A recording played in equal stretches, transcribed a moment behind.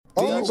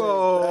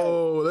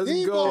Debo, let's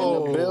Debo.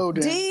 go. In the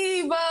building.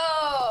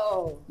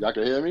 Debo. Y'all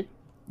can hear me?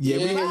 Yeah,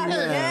 we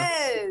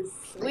Yes.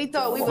 We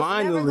thought we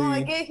was never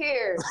going to get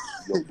here.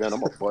 Yo, Ben, I'm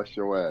going to bust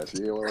your ass.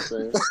 You hear what I'm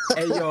saying?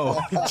 Hey, yo,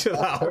 chill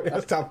out.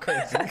 That's stop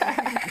crazy.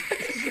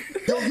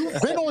 Yo,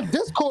 you've been on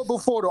Discord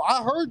before, though.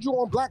 I heard you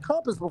on Black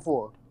Compass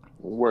before.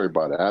 Don't worry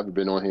about it. I haven't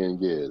been on here in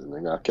years.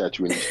 Nigga, I'll catch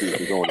you in the streets.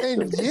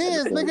 In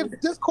years, nigga,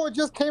 Discord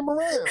just came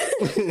around.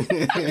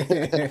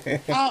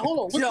 Hold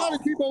on. What kind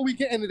of Debo we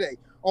getting today?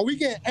 Are we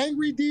getting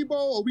angry Debo?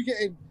 Or are we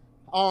getting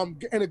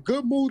in a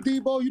good mood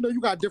Debo? You know,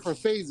 you got different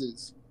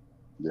phases.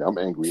 Yeah, I'm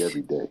angry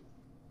every day.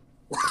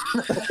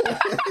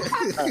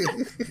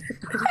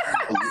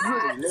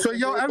 So,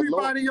 yo,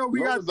 everybody, yo,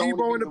 we got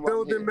Debo in the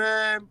building,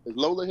 man. Is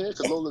Lola here?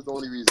 Because Lola's the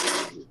only reason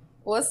I'm here.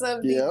 What's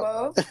up,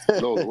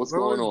 Debo? Lola, what's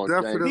going on?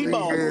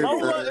 Debo,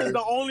 Lola is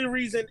the only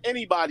reason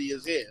anybody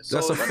is here. So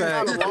that's a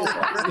fact.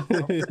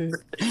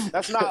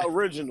 That's not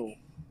original.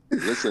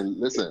 Listen.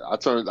 I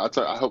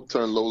helped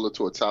turn Lola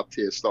to a top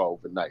tier star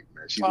overnight,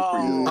 man. She was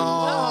pretty.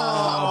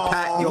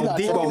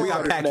 Debo, we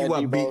gotta pack you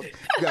up, B. We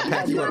gotta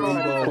pack you up,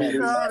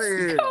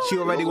 Debo. She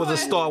already was a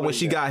star when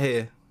she got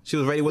here. She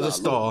was already was a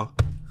star.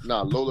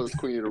 Nah, Lola's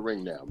queen of the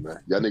ring now, man.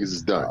 Y'all niggas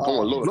is done. Come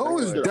on, Lola.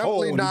 Lola's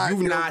definitely not.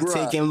 You not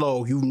taking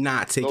low. You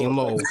not taking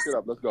low. Shut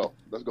up. Let's go,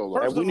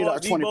 Lola. First of all,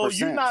 Debo,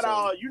 you're not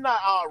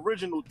our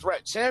original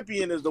threat.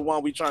 Champion is the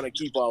one we trying to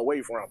keep her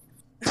away from.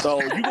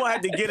 So you gonna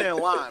have to get in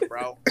line,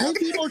 bro. Ain't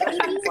Debo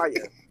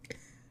champion?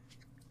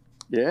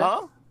 Yeah.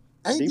 Huh?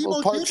 Ain't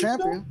Debo's part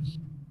champion.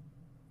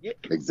 Yeah.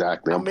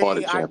 Exactly. I'm part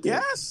of the champion.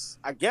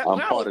 I guess. I'm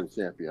part of the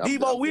champion.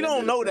 Debo, we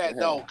don't know that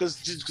though, because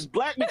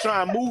Black be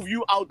trying to move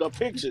you out the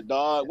picture,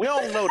 dog. We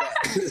don't know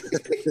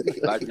that.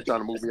 Black be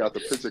trying to move me out the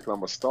picture because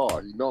I'm a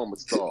star. You know I'm a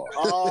star.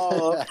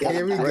 Oh,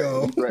 here we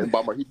go.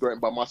 He threatened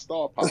by my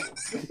star power.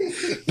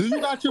 Do you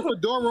got your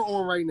fedora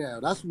on right now?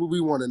 That's what we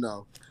want to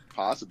know.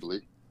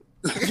 Possibly.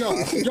 Yo,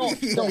 first of all,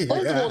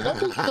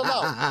 let me chill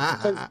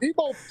out. Because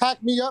Debo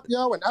packed me up,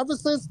 yo, and ever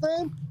since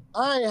then,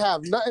 I ain't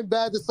have nothing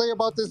bad to say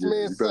about this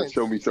man You better since.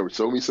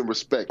 show me some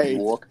respect. Hey,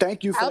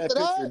 thank you for After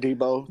that picture,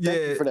 Debo. Thank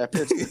you for that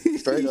picture.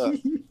 Straight up.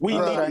 We need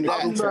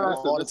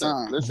that all the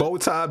time. Bow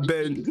tie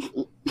Ben.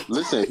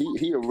 Listen,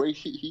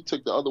 he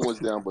took the other ones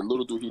down, but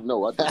little do he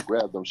know, I just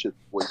grabbed them shit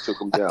before he took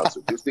them down.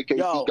 So just in case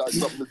he got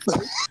something to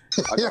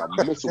say, I got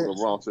a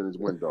missile around in his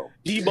window.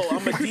 Debo,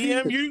 I'm gonna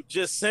DM you.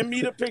 Just send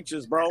me the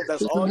pictures, bro.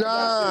 That's all.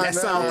 That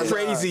sounds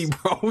crazy,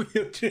 bro.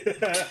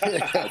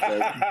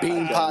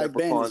 Bean pie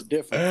Ben is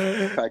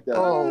different. Pack that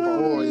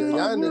boy,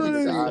 y'all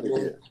niggas out of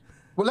here.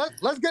 Well,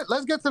 let's get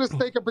to the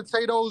steak and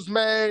potatoes,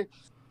 man.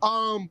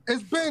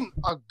 It's been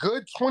a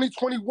good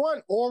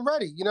 2021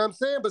 already. You know what I'm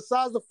saying?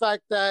 Besides the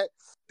fact that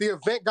the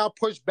event got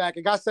pushed back,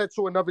 it got set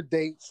to another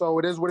date, so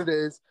it is what it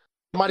is.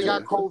 Somebody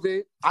got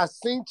COVID. I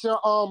seen you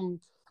on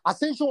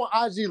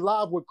IG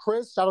Live with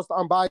Chris. Shout out to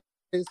Unbiased,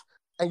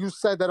 and you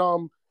said that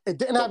it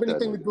didn't have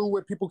anything to do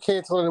with people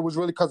canceling. It was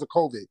really because of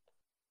COVID.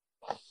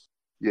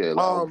 Yeah.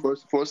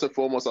 First and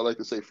foremost, I like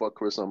to say fuck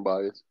Chris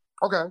Unbiased.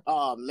 Okay.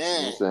 Oh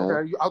man. You know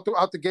okay. You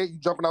out the gate. You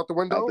jumping out the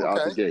window.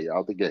 Out the gate.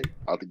 Out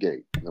the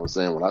gate. You know what I'm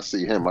saying? When I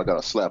see him, I got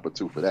a slap or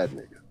two for that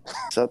nigga.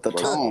 Set the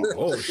tone.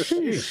 Oh,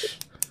 sheesh.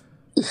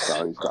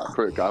 Stop.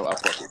 Chris, I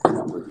fucking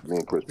Chris. Me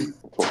and Chris be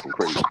talking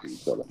crazy to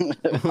each other.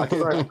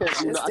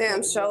 This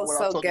damn show's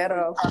so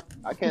ghetto.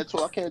 I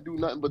can't do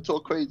nothing but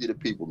talk crazy to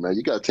people, man.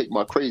 You gotta take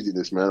my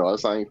craziness, man, or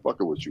else I ain't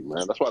fucking with you,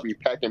 man. That's why I be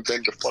packing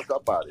Ben the fuck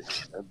up out of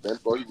here. And Ben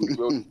thought he was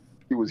real.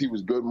 He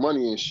was good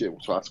money and shit.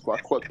 So I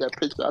caught that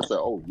picture. I said,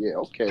 "Oh yeah,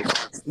 okay."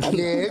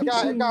 Yeah,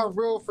 it got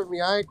real for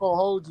me. I ain't gonna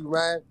hold you,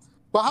 man.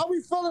 But how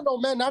we feeling though,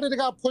 man? Now that it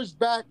got pushed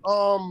back,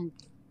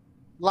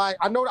 like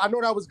I know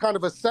that was kind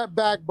of a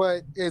setback,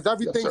 but is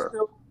everything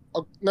still,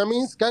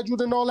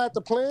 scheduled and all that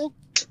to plan?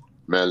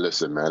 Man,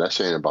 listen, man, that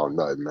shit ain't about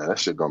nothing, man. That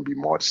shit gonna be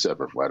March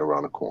 7th, right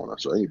around the corner.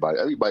 So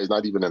everybody's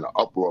not even in an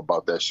uproar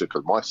about that shit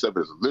because March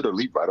 7th is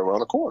literally right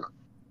around the corner.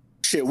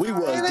 Shit, we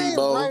was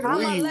Debo.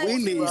 Right.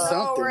 We need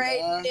something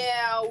right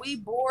now. We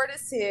bored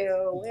as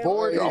hell.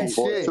 I'm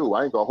bored too.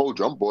 I ain't gonna hold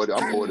you. I'm bored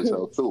as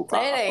hell too. It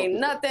ain't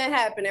nothing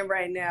happening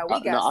right now.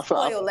 We got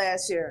spoiled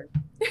last year.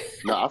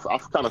 No, I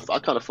kind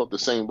of felt the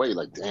same way.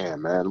 Like,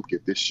 damn, man, I'm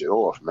get this shit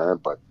off, man.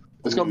 But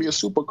it's gonna be a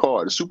super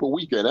card, a super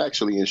weekend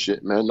actually, and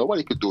shit, man.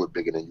 Nobody could do it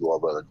bigger than you are,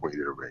 brother. Queen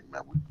of the Ring,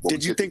 man.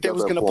 Did you think they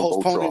was gonna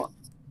postpone it?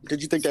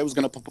 Did you think they was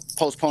gonna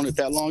postpone it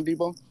that long,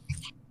 Debo?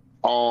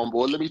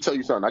 Well, let me tell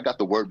you something. I got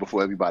the word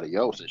before everybody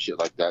else and shit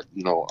like that.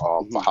 You know,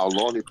 for how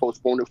long they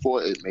postponed it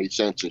for, it made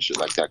sense and shit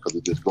like that because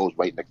it just goes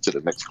right next to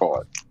the next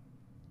card.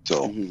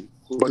 So,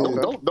 but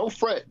don't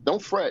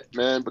fret,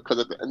 man, because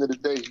at the end of the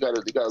day, you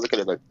gotta look at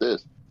it like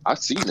this. I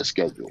seen the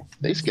schedule.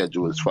 They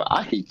schedule is for.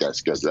 I hate that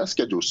schedule. That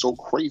schedule is so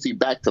crazy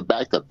back to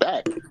back to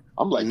back.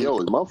 I'm like, yo,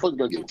 is motherfuckers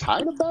gonna get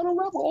tired of battle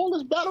rap? All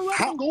this battle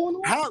rap going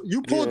on? How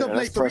you pulled up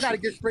late, so we gotta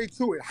get straight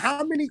to it.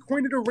 How many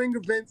Queen of the Ring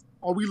events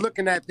are we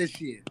looking at this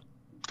year?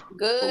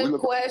 Good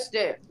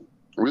question.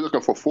 We're looking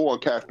for 4 on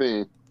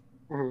Caffeine,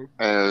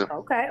 and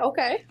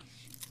okay,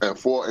 and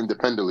 4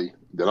 independently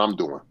that I'm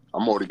doing.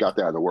 I'm already got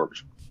that in the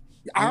works.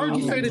 I heard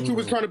you say that you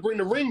was trying to bring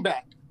the ring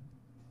back.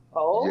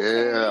 Oh,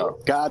 Yeah.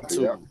 Got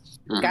to. Yeah.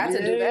 got to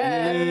do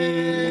that.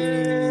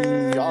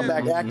 Y'all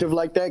back active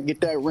like that?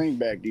 Get that ring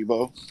back,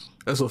 Debo.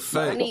 That's a I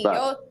fact. need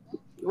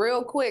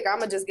real quick. I'm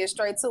gonna just get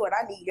straight to it.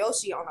 I need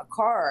Yoshi on a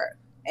card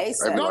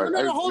ASAP. No,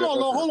 hold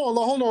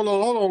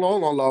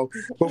on, Lo.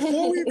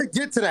 Before we even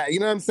get to that, you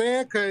know what I'm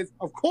saying? Because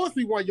of course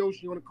we want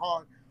Yoshi on the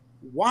card.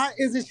 Why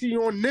isn't she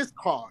on this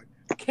card?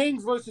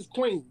 Kings versus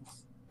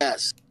Queens.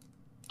 Yes.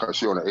 Because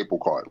she on the April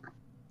card.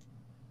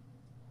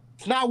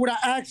 It's not what I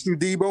asked you,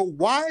 Debo.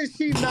 Why is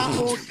she not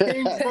on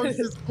Kings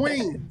versus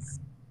Queens?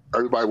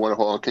 Everybody wanted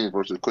her on Kings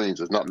versus Queens.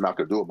 There's nothing I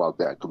could do about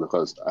that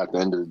because at the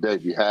end of the day,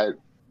 I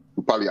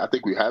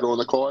think we had her on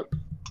the card,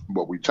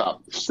 but we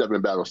chopped 7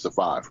 battles to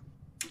 5.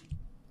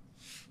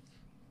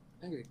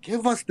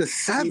 Give us the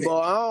 7.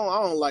 Debo,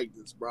 I don't like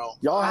this, bro.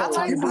 Y'all had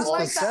to give us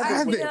the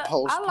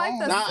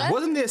 7.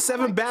 Wasn't there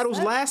 7 battles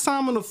last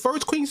time on the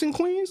first Queens and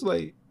Queens?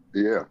 Like,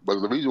 yeah, but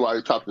the reason why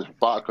they chopped this to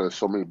 5 because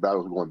so many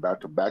battles going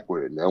back to back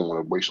with it, and they don't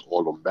want to waste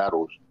all them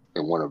battles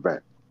in one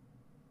event.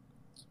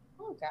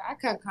 Okay,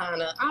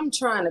 I'm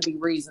trying to be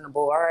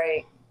reasonable, all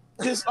right?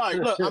 All right,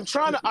 look,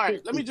 all right,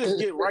 let me just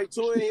get right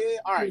to it here.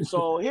 All right,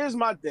 so here's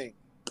my thing.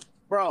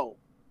 Bro,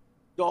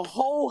 the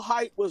whole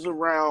hype was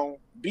around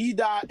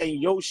B-Dot and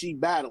Yoshi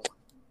battling.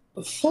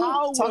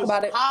 How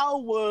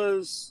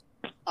was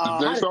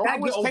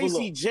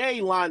Casey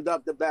J lined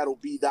up to battle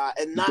B-Dot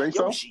and not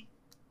Yoshi?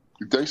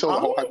 You think so? The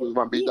whole hype was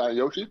around B-Dot and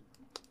Yoshi?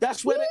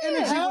 That's where the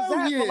energy was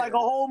at for like a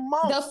whole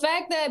month. The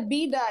fact that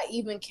B-Dot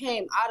even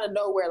came out of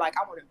nowhere, like,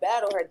 I want to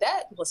battle her,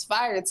 that was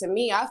fire to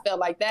me. I felt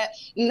like that,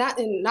 not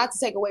to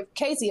take away from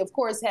Casey, of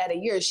course, had a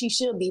year. She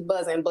should be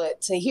buzzing, but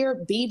to hear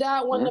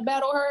B-Dot wanting to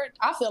battle her,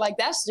 I feel like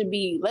that should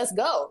be, let's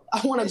go.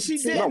 I want to see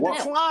that. She didn't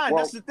decline.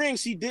 That's the thing.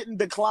 She didn't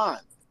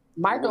decline.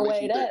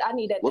 Microwave that. I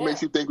need that. What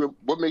makes you think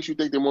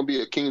there won't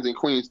be a Kings and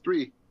Queens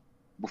 3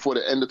 before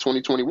the end of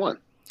 2021?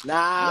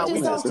 Nah,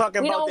 we just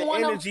talking about the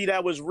energy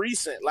that was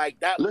recent, like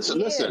that. Listen.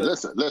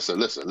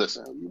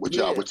 With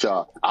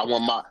y'all. I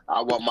want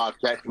my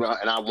background,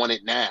 and I want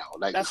it now.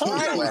 Like that's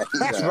right.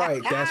 That's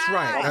right.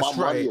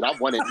 I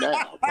want it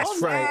now.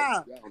 That's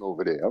right. Down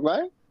over there.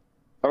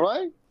 All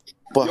right.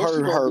 But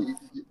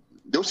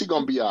Yoshi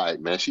gonna be all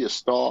right, man. She a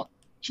star.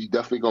 She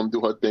definitely gonna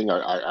do her thing.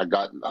 I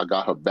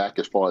got her back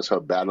as far as her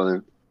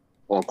battling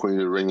on Queen of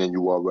the Ring and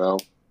URL.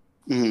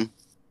 Mm-hmm.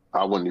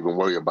 I wouldn't even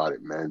worry about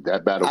it, man.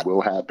 That battle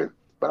will happen.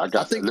 But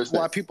I think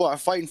why people are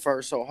fighting for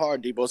her so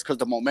hard, Debo, is because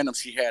the momentum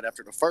she had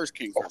after the first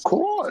King. Of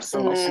course.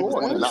 We don't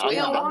want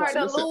her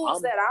to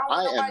lose that.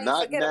 I am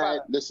not mad.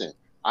 Listen,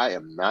 I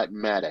am not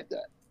mad at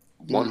that.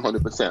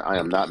 100%. I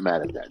am not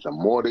mad at that. The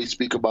more they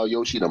speak about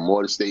Yoshi, the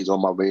more it stays on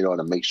my radar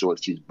to make sure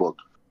she's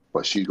booked.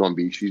 But she's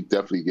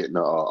definitely getting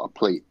a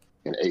plate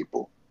in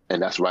April,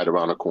 and that's right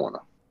around the corner.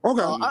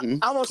 Okay. I'm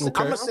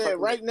gonna say it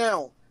right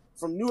now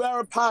from New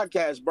Era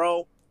Podcast,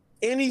 bro.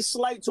 Any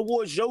slight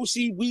towards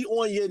Yoshi, we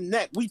on your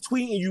neck. We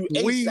tweeting you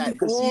ASAP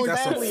because she's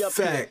family up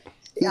here.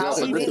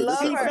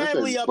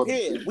 Family up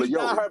here. We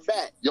got her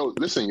back. Yo,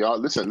 listen, y'all.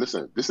 Listen.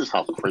 This is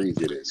how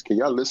crazy it is. Can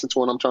y'all listen to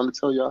what I'm trying to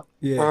tell y'all?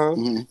 Yeah.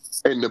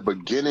 In the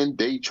beginning,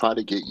 they tried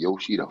to get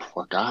Yoshi the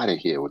fuck out of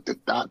here with the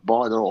dot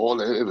bar and all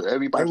that.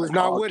 Everybody was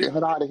not with it.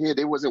 Get her out of here.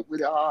 They wasn't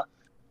with her.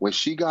 When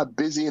she got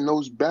busy in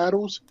those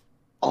battles,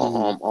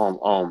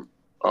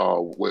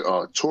 with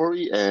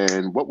Tori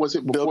and what was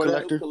it before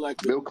that?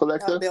 Bill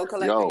Collector.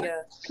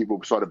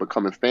 People started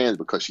becoming fans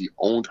because she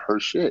owned her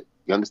shit.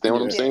 You understand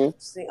what I'm saying?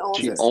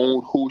 She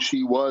owned who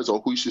she was or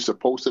who she's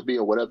supposed to be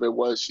or whatever it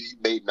was. She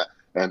made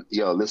and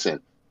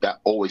listen, that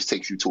always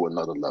takes you to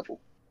another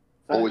level.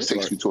 Always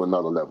takes you to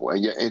another level,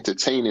 and you're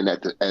entertaining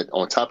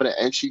on top of that.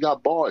 And she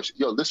got bars.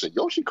 Listen,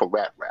 she can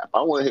rap.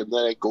 I want to hear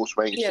none of that Ghost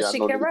Rain shit. She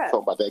can rap.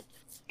 Talk about that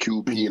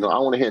QP. I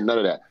want to hear none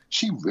of that.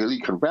 She really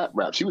can rap.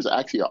 She was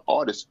actually an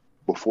artist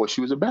before she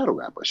was a battle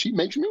rapper. She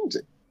makes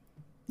music.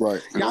 Right.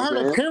 I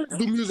heard her parents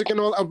do music and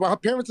all. Her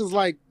parents is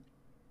like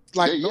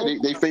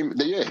they famous.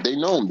 They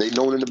known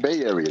in the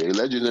Bay Area. They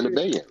legends in the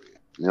Bay Area.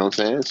 You know what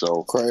I'm saying?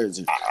 So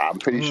crazy. I'm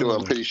pretty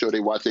sure they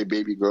watch their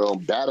baby girl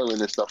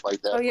battling and stuff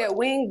like that. Oh yeah,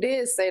 Wing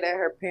did say that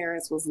her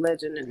parents was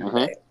legend in the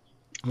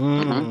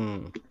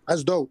Bay.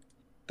 That's dope.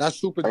 That's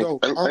super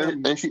dope.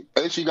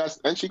 And she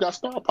got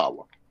star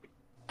power.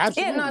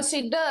 Absolutely. Yeah, no,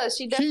 she does.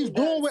 She's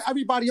doing what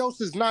everybody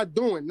else is not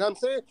doing. You know what I'm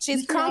saying?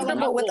 She's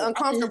comfortable with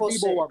uncomfortable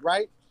shit. Debo up,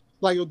 right?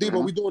 Like,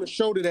 Debo, we doing a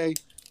show today.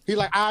 He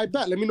like, I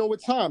bet. Let me know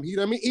what time. You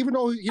know what I mean? Even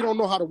though he don't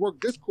know how to work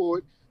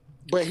Discord,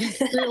 but he's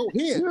still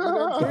here. You know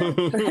what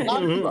I'm saying? A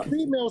lot of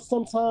females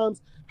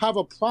sometimes have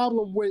a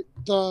problem with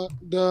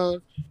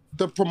the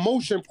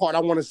promotion part,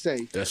 I want to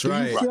say. That's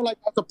right. Do you feel like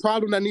that's a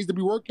problem that needs to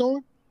be worked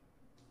on?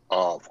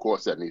 Of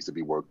course that needs to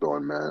be worked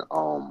on, man.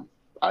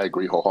 I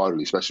agree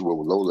wholeheartedly, especially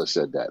when Lola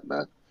said that,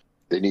 man.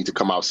 They need to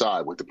come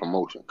outside with the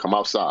promotion. Come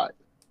outside.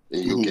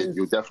 And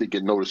you'll definitely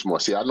get noticed more.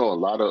 See, I know a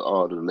lot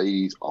of the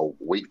ladies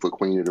wait for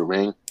Queen of the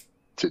Ring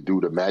to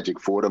do the magic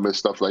for them and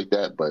stuff like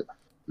that, but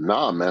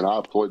nah, man, I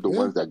applaud the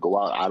ones that go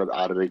out of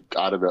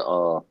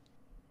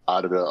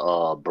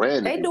the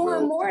brand. They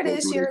doing more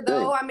this year,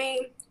 though. I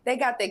mean, they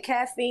got their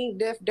caffeine.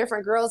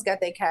 Different girls got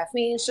their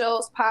caffeine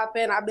shows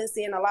popping. I've been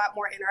seeing a lot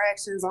more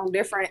interactions on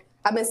different.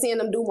 I've been seeing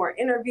them do more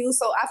interviews.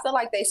 So I feel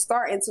like they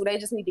starting to. They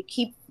just need to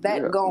keep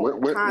that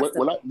going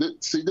constantly.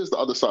 See, this is the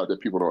other side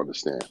that people don't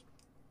understand.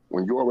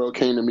 When URL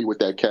came to me with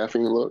that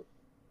caffeine look,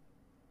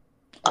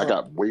 I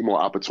got way more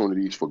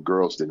opportunities for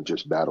girls than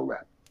just battle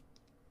rap.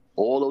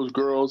 All those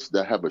girls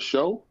that have a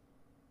show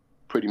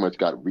pretty much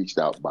got reached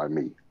out by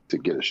me to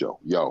get a show.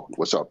 Yo,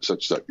 what's up? Such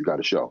and such, you got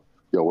a show.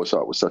 Yo, what's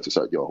up? What's such and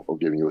such? Yo, I'm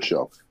giving you a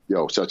show.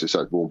 Yo, such and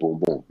such, boom, boom,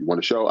 boom. You want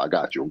a show? I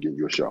got you. I'm giving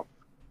you a show.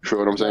 You feel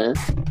what I'm saying?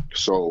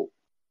 So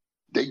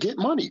they get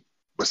money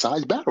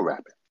besides battle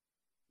rapping.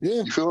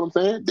 Yeah. You feel what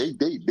I'm saying?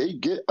 They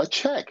get a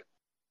check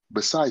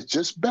besides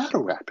just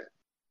battle rapping.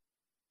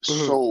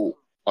 Mm-hmm. So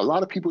a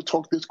lot of people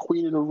talk this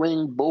Queen of the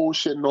Ring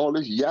bullshit and all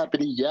this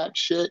yappity yap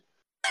shit.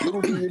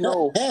 Little do you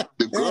know,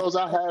 the girls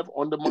I have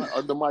under my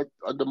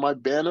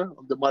banner,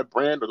 under my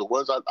brand, are the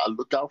ones I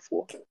look out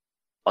for,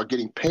 are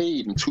getting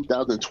paid in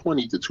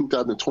 2020 to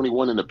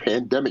 2021 in the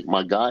pandemic.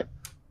 My guy,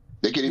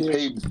 they're getting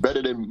paid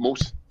better than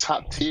most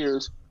top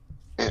tiers,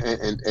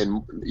 and you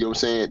know what I'm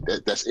saying.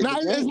 That's in the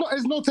game.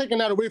 It's no taking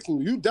that away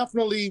from you.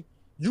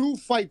 You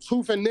fight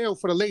tooth and nail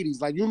for the ladies.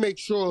 Like you make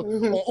sure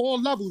on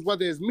all levels,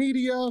 whether it's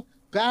media,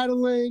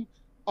 battling,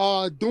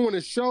 doing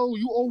a show,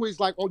 you always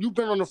you've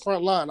been on the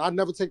front line. I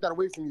never take that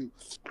away from you.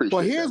 Appreciate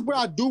but here's that. what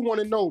I do want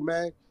to know,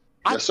 man.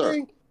 Yes,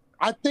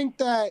 I think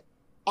that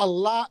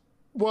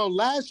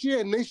last year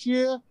and this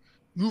year,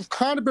 you've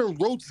kind of been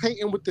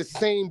rotating with the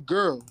same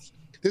girls.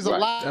 There's a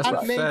lot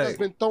of names that's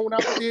been thrown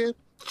out there.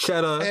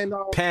 Cheddar, and,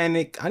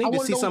 Panic. I need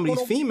to see some of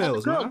these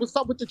females, man. What's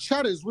up with the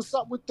Cheddars? What's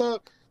up with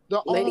the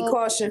Lady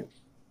Caution?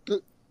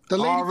 The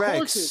Lady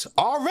RX.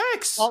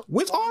 RX.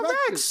 With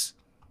RX.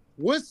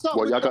 What's up?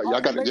 Well, y'all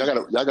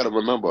gotta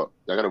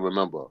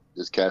remember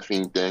this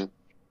caffeine thing.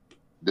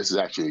 This is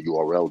actually a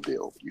URL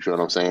deal. You feel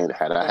what I'm saying?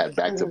 Had I had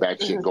back-to-back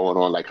shit going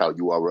on like how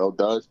URL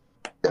does,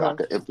 then I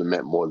could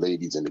implement more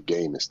ladies in the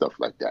game and stuff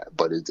like that.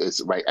 But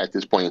it's right at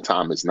this point in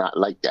time, it's not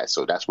like that.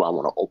 So that's why I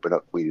want to open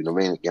up Queen of the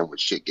Ring again when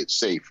shit gets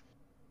safe.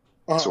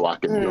 So I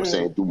can, you know what I'm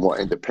saying, do more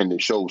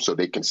independent shows so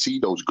they can see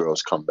those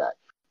girls come back.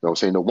 You know what I'm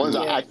saying? The ones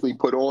I actually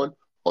put on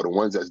are the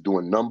ones that's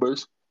doing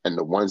numbers and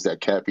the ones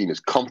that caffeine is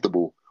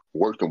comfortable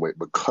working with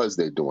because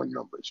they're doing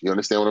numbers. You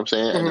understand what I'm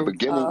saying? In the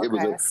beginning, it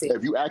was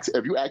if you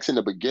ask in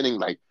the beginning,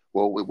 like,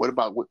 well, what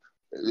about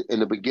in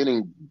the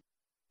beginning?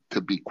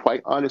 To be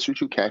quite honest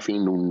with you,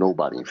 caffeine knew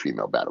nobody in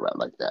female battle rap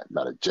like that.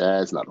 Not a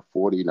Jazz, not a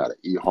 40, not an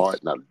E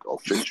Hart, not an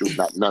Official,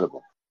 none of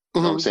them.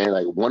 You know what I'm saying?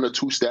 Like one or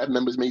two staff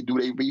members may do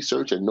their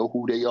research and know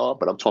who they are,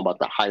 but I'm talking about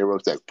the higher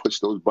ups that push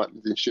those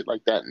buttons and shit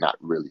like that. Not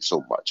really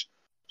so much.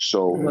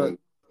 So.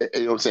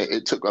 You know what I'm saying?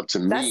 It took up to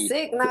me. That's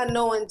sick not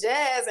knowing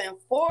Jazz and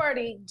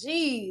 40.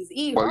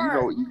 Jeez,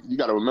 Well, you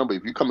got to remember,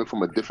 if you're coming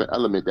from a different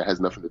element that has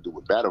nothing to do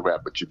with battle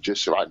rap, but you're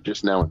just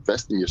now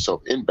investing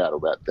yourself in battle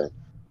rap, then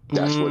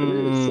that's what it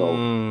is. So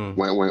when you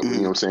know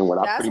what I'm saying?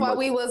 That's why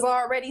we was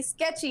already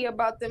sketchy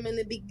about them in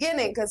the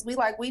beginning, because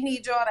we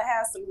need y'all to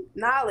have some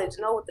knowledge,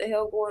 know what the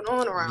hell going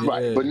on around.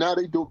 Right, here. but now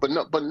they do. But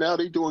now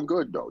they doing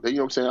good though. They, you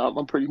know what I'm saying?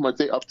 I'm pretty much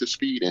they up to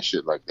speed and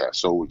shit like that.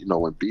 So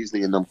when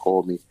Beasley and them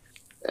called me.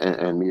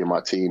 And me and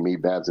my team, me,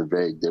 Babs, and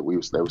Vague, they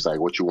was like,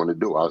 what you want to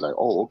do? I was like,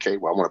 oh, okay,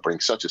 well, I want to bring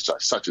such and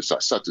such, such and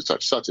such, such and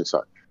such, such and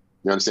such.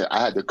 You understand?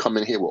 I had to come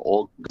in here with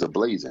all the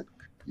blazing.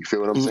 You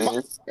feel what I'm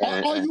saying?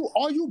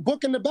 Are you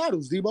booking the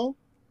battles, Debo?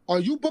 Are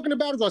you booking the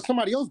battles or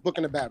somebody else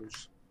booking the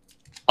battles?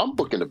 I'm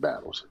booking the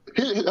battles.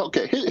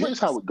 Here's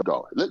how it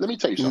go. Let me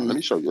tell you something. Let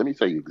me show you. Let me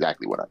tell you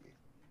exactly what I mean.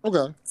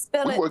 Okay.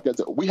 I'm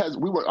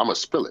gonna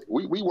spill it.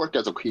 We work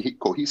as a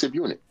cohesive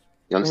unit.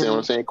 You understand what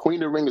I'm saying? Queen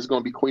of the Ring is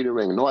going to be Queen of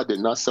the Ring. No, I did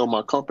not sell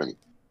my company.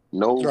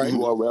 No,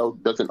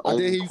 URL doesn't own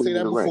Queen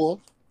of the Ring.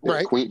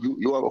 Right. Queen,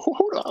 you are,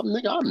 hold on,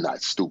 nigga, I'm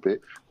not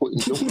stupid.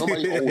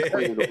 Nobody owns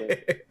Queen of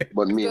the Ring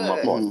but me and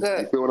my boss.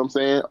 You feel what I'm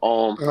saying?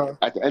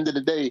 At the end of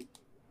the day,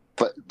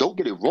 but don't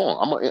get it wrong.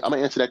 I'm gonna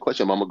answer that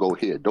question. I'm gonna go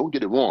here. Don't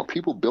get it wrong.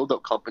 People build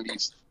up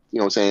companies, you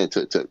know what I'm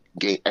saying, to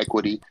gain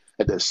equity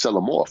and then sell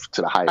them off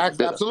to the highest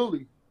bidder.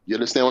 Absolutely. You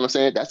understand what I'm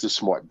saying? That's a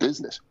smart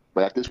business.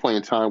 But at this point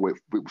in time with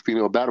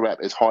female battle rap,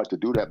 it's hard to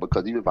do that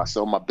because even if I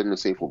sell my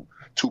business, say, for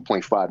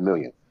 $2.5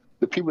 million,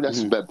 the people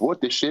that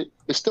bought this shit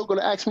is still going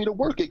to ask me to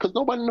work it because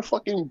nobody in the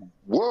fucking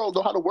world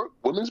know how to work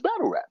women's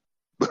battle rap.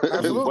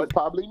 But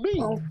probably me.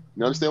 You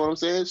understand what I'm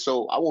saying?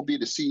 So I won't be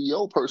the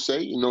CEO per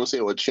se, you know what I'm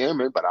saying, or a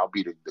chairman, but I'll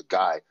be the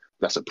guy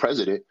that's a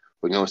president,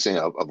 but you know what I'm saying,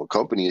 of a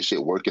company and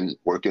shit working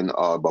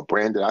a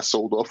brand that I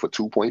sold off for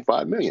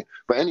 $2.5 million.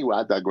 But anyway,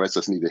 I digress.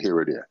 That's neither here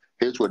or there.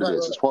 Here's what it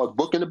is. As far as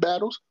booking the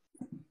battles,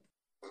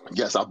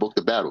 yes, I booked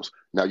the battles.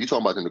 Now you're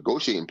talking about the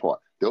negotiating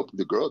part.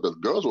 The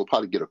girls will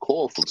probably get a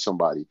call from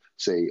somebody,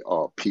 say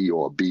P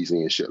or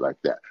Beasley and shit like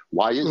that.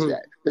 Why is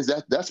that?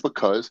 That's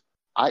because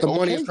the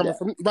money is coming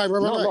from right.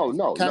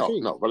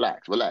 No.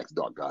 Relax,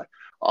 dog guy.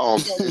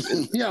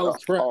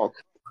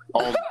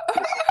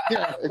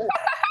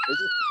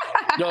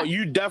 Yo,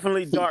 you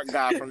definitely dark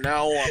guy from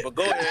now on. But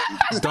go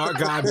ahead. Dark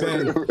guy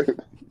Ben.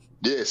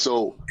 Yeah,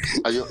 so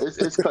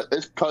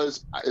it's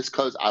cause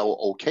I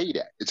will okay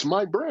that. It's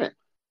my brand.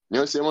 You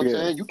understand what I'm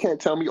saying? You can't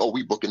tell me, oh,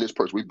 we booking this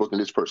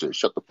person.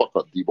 Shut the fuck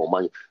up,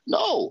 Debo.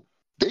 No,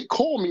 they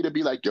call me to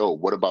be like, yo,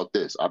 what about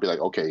this? I'll be like,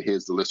 okay,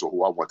 here's the list of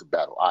who I want to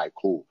battle. All right,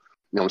 cool.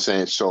 You know what I'm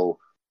saying? So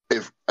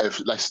if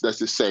let's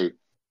just say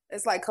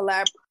it's like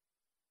collab.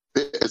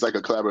 It's like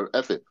a collaborative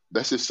effort.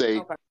 Let's just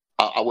say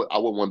I would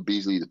want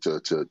Beasley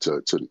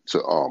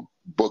to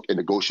book and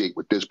negotiate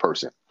with this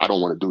person. I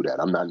don't want to do that.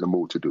 I'm not in the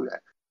mood to do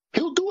that.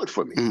 He'll do it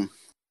for me.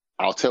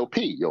 I'll tell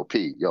P,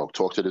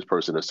 talk to this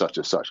person and such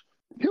and such.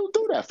 He'll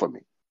do that for me.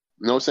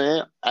 You know what I'm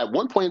saying? At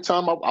one point in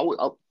time,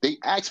 they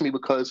asked me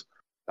because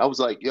I was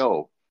like,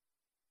 yo,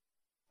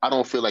 I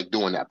don't feel like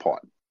doing that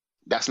part.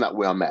 That's not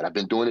where I'm at. I've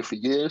been doing it for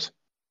years.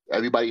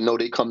 Everybody know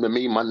they come to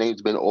me. My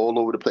name's been all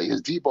over the place.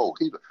 It's Debo.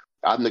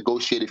 I've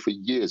negotiated for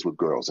years with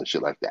girls and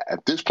shit like that.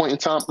 At this point in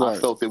time, I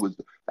felt it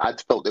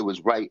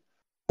was right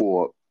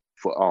for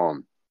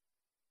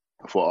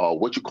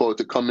what you call it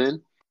to come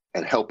in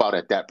and help out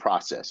at that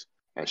process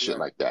and shit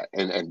like that.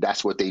 And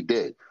that's what they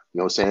did. You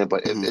know what I'm saying?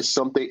 But if it's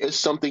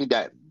something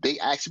that they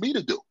asked me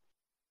to do.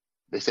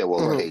 They said,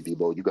 well, hey,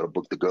 Debo, you got to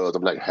book the girls.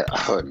 I'm like,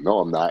 no,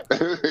 I'm not.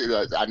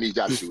 I need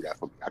y'all to do that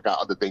for me. I got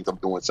other things I'm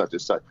doing, such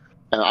and such.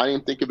 And I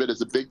didn't think of it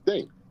as a big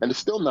thing. And it's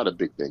still not a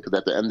big thing because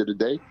at the end of the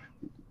day,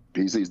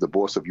 Beasley's the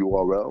boss of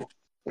URL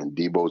and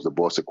Debo's the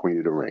boss of Queen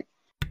of the Ring.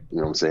 You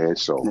know what I'm saying?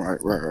 So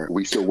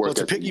we still work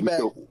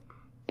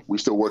we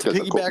still work as a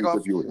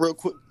cohesive unit. Real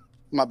quick.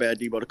 My bad,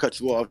 Debo, to cut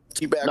you off.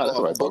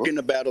 Booking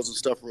the battles and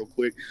stuff real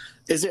quick.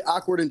 Is it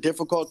awkward and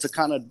difficult to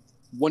kind of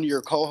one of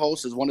your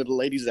co-hosts is one of the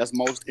ladies that's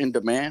most in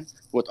demand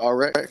with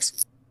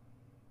RX?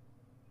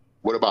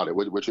 What about it?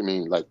 What you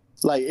mean? Like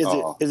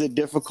is it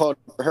difficult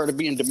for her to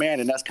be in demand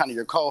and that's kind of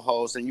your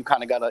co-host and you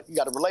kind of got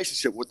a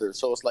relationship with her?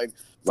 So it's like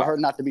for her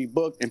not to be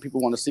booked and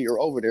people want to see her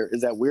over there.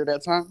 Is that weird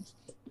at times?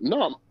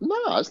 No,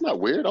 it's not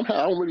weird. I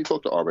don't really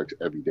talk to RX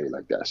every day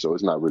like that, so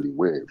it's not really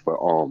weird. But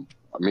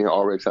me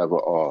and RX have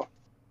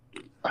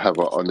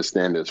a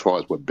understanding as far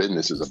as what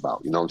business is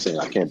about. You know what I'm saying?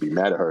 I can't be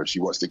mad at her if she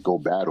wants to go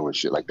battle and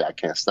shit like that. I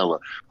can't tell her,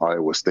 all right,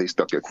 well, stay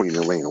stuck at Queen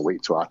of the Ring and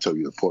wait till I tell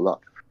you to pull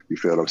up. You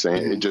feel what I'm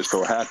saying? It just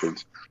so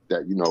happens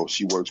that,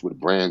 she works with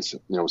brands, you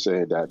know what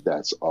I'm saying,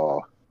 that's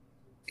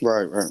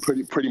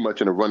pretty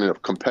much in the running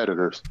of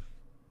competitors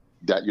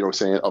that, you know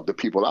what I'm saying, of the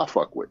people I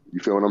fuck with.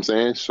 You feel what I'm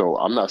saying? So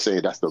I'm not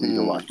saying that's the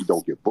reason why she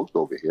don't get booked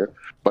over here,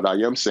 but I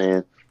am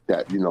saying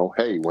that,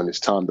 hey, when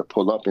it's time to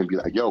pull up and be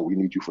like, yo, we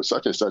need you for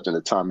such and such and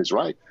the time is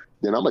right,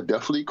 then I'm going to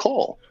definitely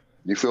call.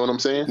 You feel what I'm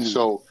saying?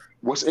 So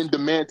what's in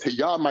demand to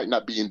y'all might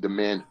not be in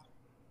demand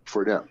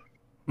for them.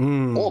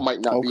 Or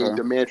might not be in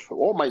demand for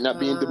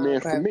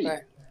me.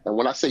 And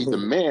when I say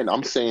demand,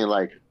 I'm saying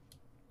like,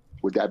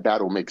 would that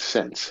battle make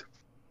sense?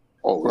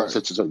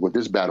 Such and such, would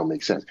this battle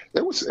make sense?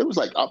 It was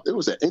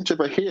an inch of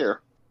a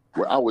hair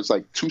where I was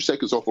like 2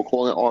 seconds off of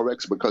calling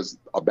RX because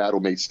a battle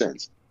made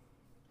sense.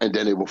 And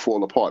then it would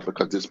fall apart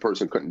because this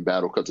person couldn't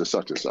battle because of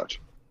such and such.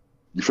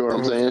 You feel what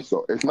I'm saying?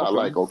 So it's not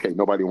like, okay,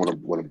 nobody want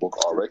to book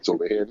RX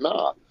over here.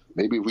 Nah,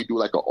 maybe if we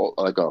do I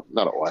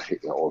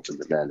hate the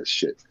Ultimate Madness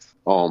shit.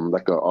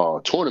 Like a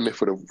tournament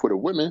for the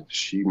women,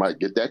 she might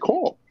get that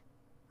call.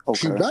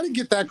 She better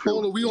get that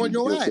call, or we on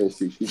your ass.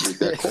 She get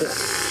that call. You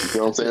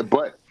know what I'm saying?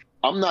 But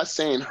I'm not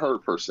saying her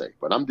per se,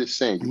 but I'm just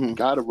saying you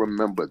gotta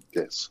remember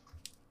this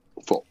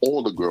for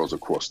all the girls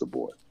across the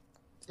board.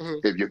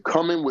 If you're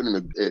coming with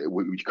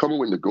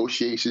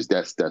negotiations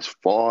that's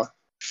far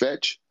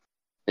fetched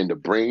in the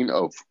brain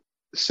of,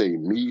 say,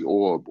 me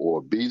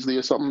or Beasley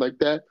or something like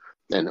that,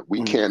 and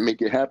we can't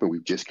make it happen. We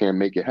just can't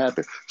make it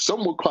happen.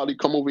 Some will probably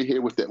come over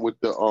here with the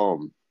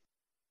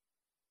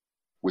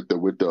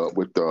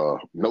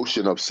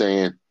notion of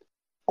saying,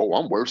 "Oh,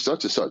 I'm worth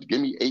such and such. Give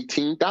me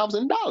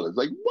 $18,000."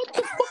 Like, what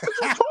the fuck is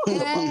you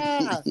talking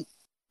about?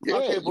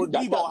 Okay, but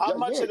Debo,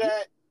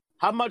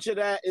 how much of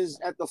that is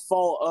at the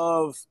fault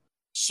of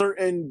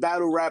certain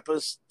battle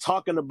rappers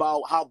talking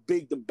about how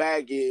big the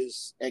bag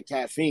is at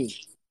Caffeine?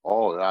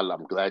 Oh,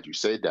 I'm glad you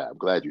said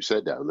that. Let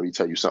me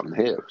tell you something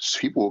here.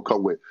 People will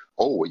come with,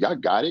 oh, well, y'all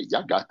got it.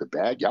 Y'all got the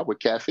bag. Y'all with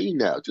Caffeine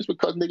now. Just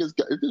because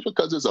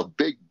it's a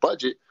big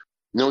budget,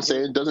 you know what I'm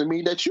saying, doesn't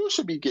mean that you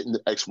should be getting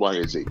the X, Y,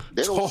 and Z.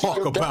 They don't see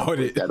your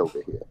value of that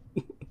over here.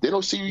 They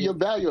don't see your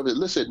value of it.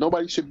 Listen,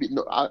 nobody should be.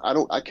 No,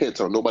 I can't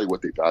tell nobody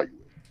what they value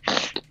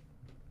is.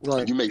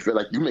 Right. You may feel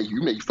like you're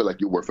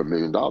worth $1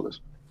 million.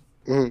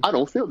 I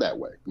don't feel that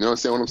way. You know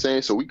what I'm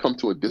saying? So we come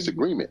to a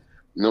disagreement.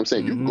 You know what I'm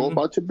saying? You can go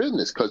about your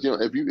business because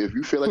if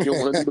you feel like you don't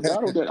want to do the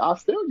battle, then I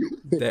feel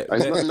you. There's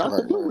nothing I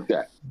can do with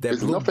that.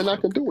 There's nothing I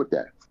can do with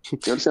that.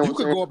 You understand? You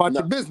can go about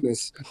your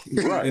business.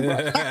 Right.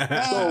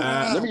 So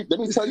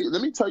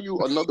let me tell you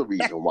another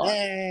reason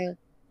why.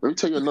 Let me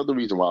tell you another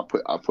reason why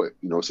I put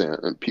you know what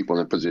I'm saying, people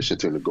in position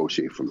to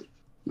negotiate for me. You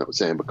know what I'm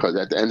saying? Because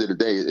at the end of the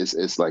day,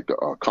 it's like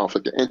a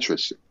conflict of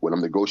interest. When I'm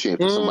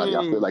negotiating for somebody,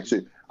 I feel like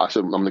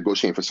I'm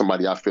negotiating for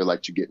somebody I feel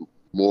like you get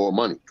more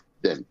money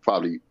than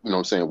probably, you know what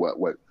I'm saying,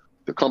 what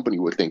the company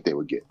would think they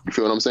would get. You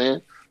feel what I'm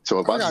saying? So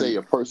if I'm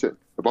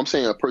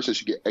saying a person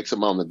should get X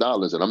amount of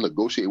dollars, and I'm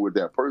negotiating with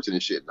that person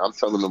and shit, and I'm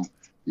telling them,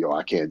 yo,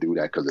 I can't do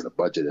that because of the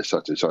budget and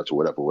such, or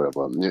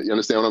whatever. You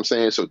understand what I'm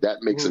saying? So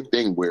that makes a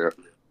thing where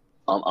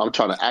I'm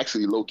trying to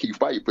actually low-key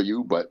fight for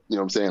you, but you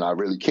know what I'm saying, I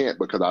really can't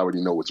because I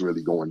already know what's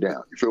really going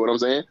down. You feel what I'm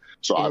saying?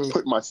 So I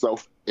put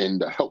myself in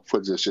the help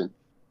position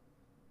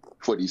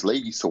for these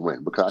ladies to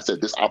win, because I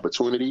said this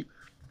opportunity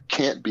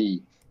can't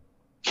be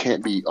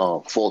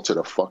faulted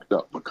or fucked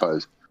up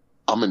because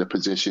I'm in a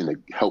position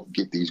to help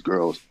get these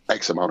girls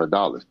X amount of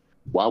dollars.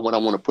 Why would I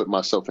want to put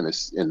myself in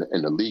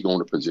the league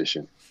owner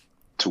position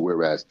to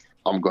whereas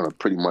I'm going to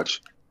pretty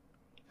much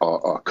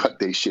cut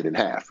their shit in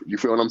half? You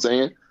feel what I'm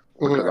saying?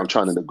 Because I'm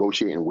trying to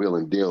negotiate and wheel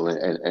and deal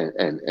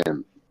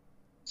and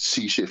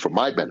see shit for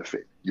my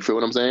benefit. You feel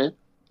what I'm saying?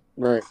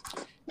 Right.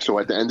 So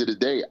at the end of the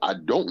day, I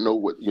don't know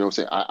what, you know what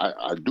I'm saying?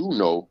 I do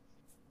know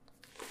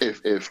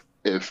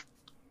if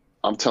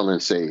I'm telling,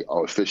 say,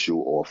 an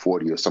official or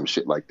 40 or some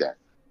shit like that,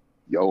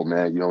 yo,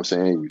 man, you know what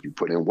I'm saying? You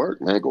put in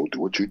work, man, go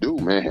do what you do,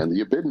 man, handle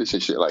your business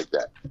and shit like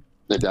that.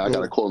 And then I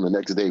got to call them the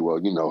next day, well,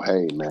 you know,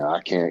 hey, man, I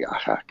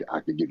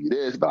could give you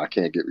this, but I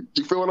can't give it.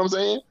 You feel what I'm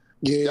saying?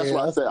 Yeah. That's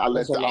why I said I'll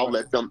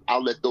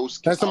let those.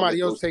 Let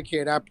somebody else take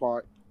care of that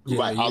part.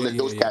 Right. I'll let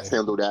those cats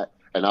handle that.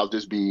 And I'll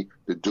just be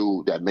the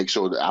dude that makes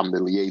sure that I'm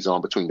the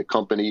liaison between the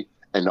company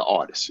and the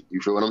artist. You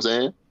feel what I'm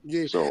saying?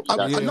 Yeah. So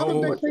another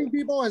big thing,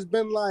 Debo, has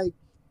been like,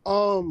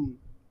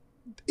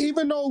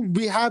 even though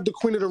we have the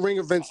Queen of the Ring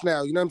events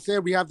now, you know what I'm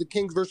saying? We have the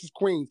Kings versus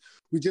Queens.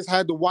 We just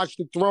had to Watch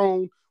the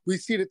Throne. We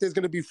see that there's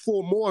going to be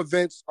 4 more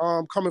events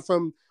coming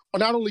from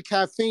not only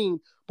Caffeine,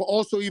 but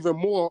also even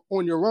more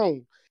on your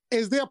own.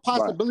 Is there a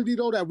possibility,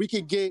 though, that we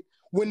could get,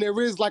 when there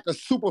is like a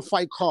super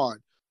fight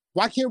card,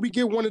 why can't we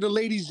get one of the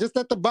ladies just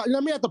at the bottom? You know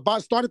what I mean? At the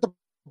bottom, start at the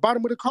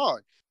bottom of the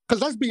card.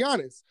 Because let's be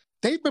honest,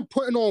 they've been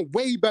putting on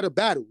way better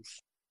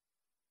battles.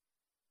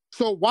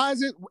 So why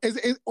is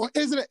it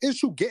an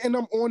issue getting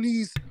them on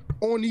these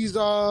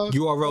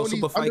URL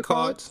super fight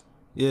cards?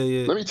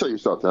 Yeah. Let me tell you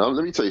something.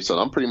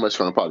 I'm pretty much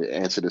going to probably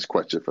answer this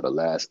question for the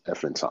last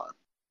effing time.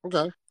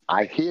 Okay.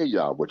 I hear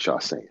y'all what y'all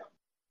saying.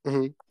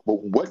 Mm-hmm.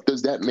 But what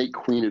does that make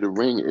Queen of the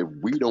Ring if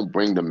we don't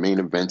bring the main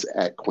events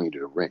at Queen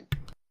of the Ring?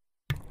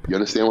 You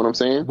understand what I'm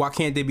saying? Why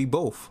can't they be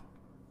both?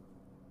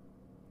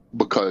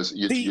 Because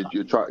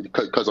you're trying.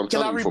 Because I'm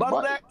telling you,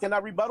 Can I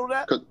rebuttal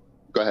that?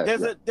 Go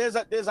ahead. There's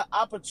an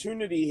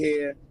opportunity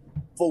here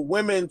for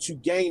women to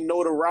gain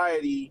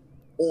notoriety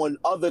on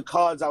other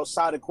cards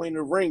outside of Queen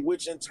of the Ring,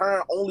 which in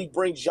turn only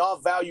brings y'all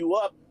value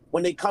up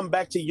when they come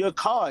back to your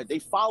card. They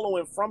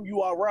following from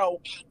URL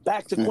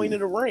back to Queen of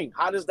the Ring.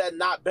 How does that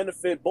not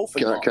benefit both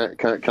of y'all?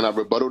 Can I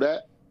rebuttal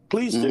that?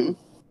 Please do.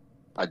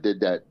 I did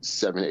that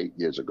 7-8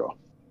 years ago.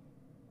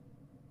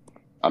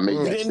 I made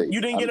that statement.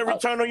 You didn't get a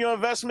return on your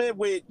investment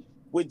with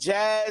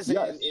Jazz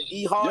and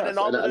E-Hard and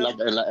all of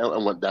them?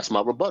 And that's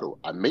my rebuttal.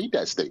 I made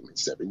that statement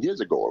 7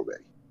 years ago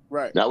already.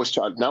 Right. Now I was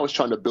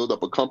trying to build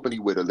up a company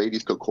where the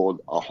ladies could call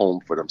a home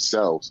for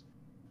themselves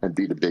and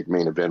be the big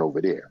main event over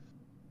there.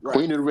 Right.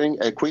 Queen of the Ring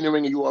and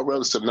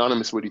URL is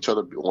synonymous with each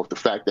other off the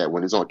fact that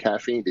when it's on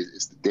Caffeine,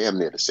 it's damn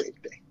near the same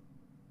thing.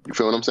 You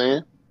feel what I'm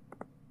saying?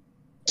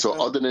 So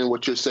other than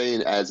what you're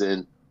saying, as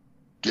in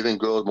giving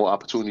girls more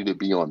opportunity to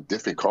be on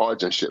different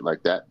cards and shit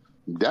like that,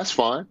 that's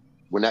fine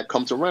when that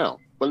comes around.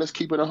 But let's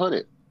keep it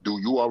 100. Do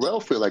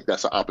URL feel like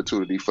that's an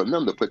opportunity for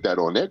them to put that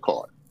on their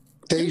card?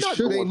 They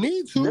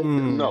need to.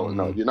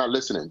 No, you're not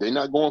listening. They're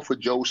not going for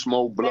Joe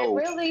Smo Blow.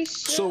 They really should.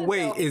 So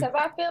wait, because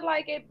I feel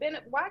like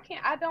why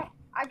can't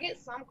I get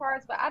some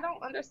cards, but I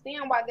don't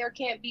understand why there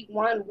can't be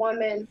one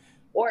woman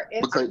or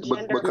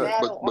intergender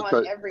battle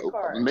on every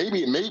card.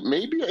 Maybe an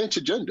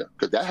intergender,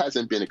 because that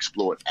hasn't been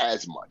explored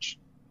as much.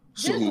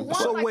 Just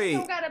one, it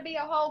don't gotta be a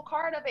whole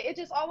card of it. It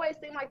just always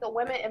seems like the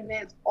women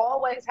events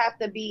always have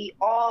to be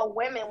all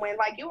women. When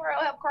like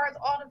URL have cards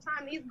all the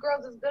time, these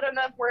girls is good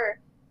enough where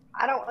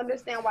I don't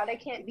understand why they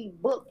can't be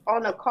booked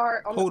on a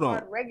card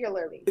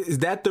regularly. Is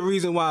that the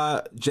reason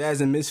why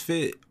Jazz and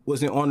Misfit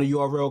wasn't on the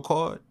URL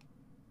card?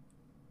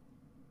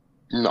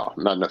 No,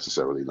 not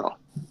necessarily. No.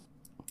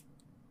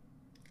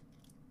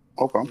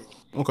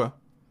 Okay.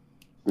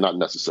 Not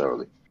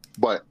necessarily,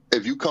 but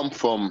if you come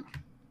from,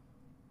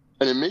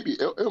 and it may,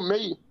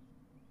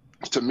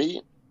 to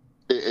me,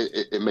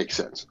 it makes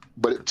sense.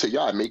 But to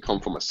y'all, it may come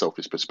from a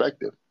selfish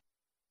perspective.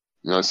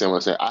 You understand what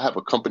I'm saying? I have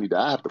a company that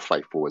I have to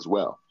fight for as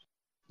well.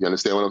 You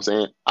understand what I'm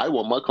saying? I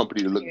want my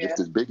company to look just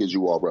as big as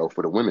URL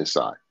for the women's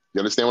side. You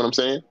understand what I'm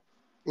saying?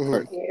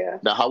 Mm-hmm. Yeah.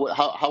 Now,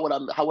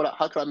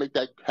 how could I make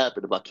that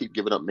happen if I keep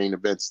giving up main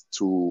events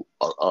to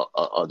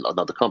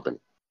another company?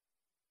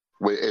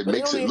 Where it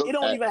makes it look. It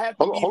don't even have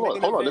to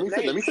hold on. Let me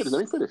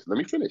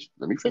finish.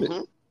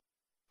 Mm-hmm.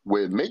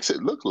 Where it makes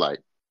it look like,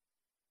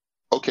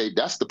 okay,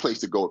 that's the place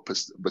to go.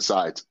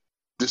 Besides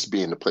this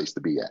being the place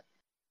to be at.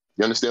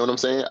 You understand what I'm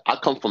saying? I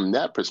come from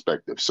that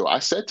perspective. So I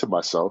said to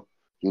myself,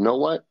 you know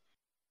what?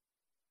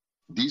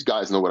 These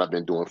guys know what I've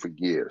been doing for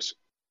years.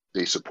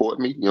 They support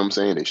me, you know what I'm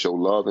saying? They show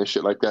love and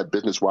shit like that.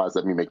 Business-wise,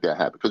 let me make that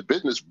happen. Because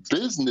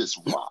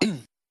business-wise,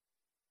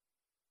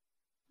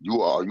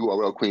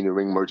 URL Queen of the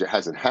Ring merger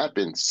hasn't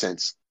happened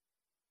since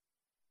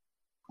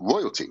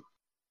Royalty.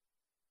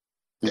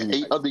 The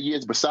 8 other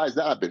years besides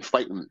that, I've been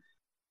fighting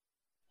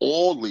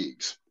all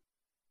leagues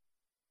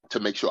to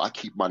make sure I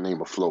keep my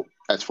name afloat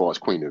as far as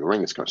Queen of the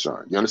Ring is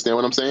concerned. You understand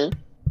what I'm saying?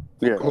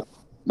 Yeah.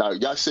 Now,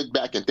 y'all sit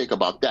back and think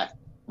about that,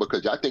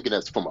 because y'all thinking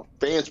that's from a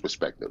fan's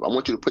perspective. I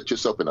want you to put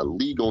yourself in a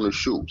league owner's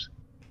shoes.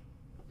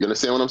 You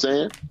understand what I'm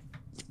saying?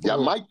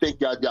 Y'all might think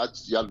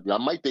y'all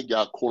might think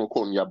y'all quote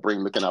unquote in y'all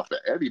brain looking out for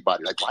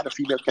everybody. Like, why the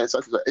female can't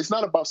such? It's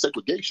not about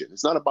segregation.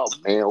 It's not about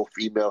male,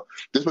 female.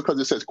 Just because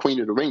it says Queen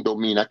of the Ring don't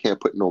mean I can't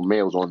put no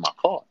males on my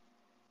card.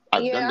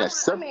 I'm getting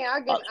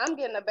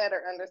a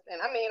better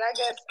understanding. I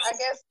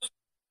guess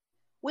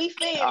we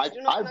fans, I've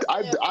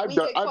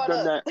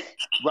done that.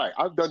 Right,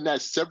 I've done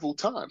that several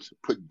times.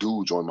 Put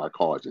dudes on my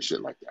cards and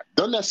shit like that.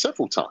 Done that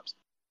several times.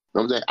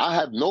 You know what I'm saying? I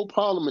have no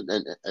problem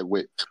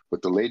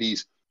with the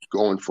ladies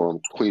going from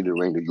Queen of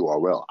the Ring to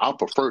URL. I'll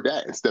prefer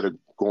that instead of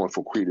going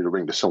from Queen of the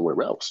Ring to somewhere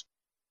else.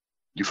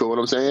 You feel what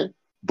I'm saying?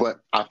 But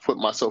I put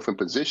myself in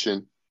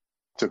position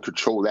to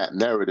control that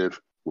narrative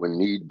when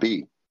need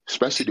be,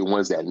 especially the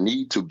ones that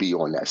need to be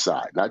on that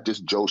side, not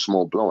just Joe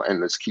Smo Blow. And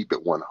let's keep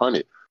it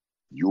 100.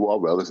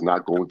 URL is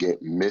not going to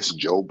get Miss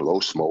Joe Blow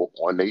Smoke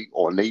on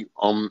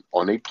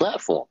a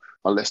platform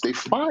unless they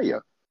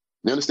fire.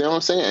 You understand what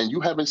I'm saying? And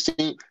you haven't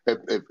seen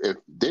if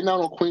they're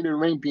not on Queen of the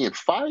Ring being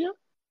fired,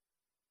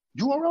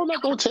 URL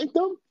not going to take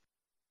them.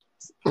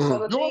 So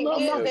the thing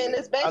is, then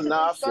it's basically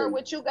start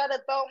with you got to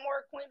throw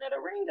more Queen of the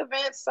Ring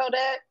events so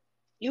that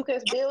you can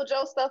build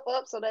your stuff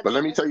up so that. But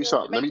let me tell you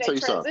something. Let me tell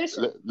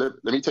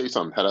you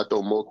something. Had I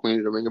thrown more Queen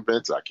of the Ring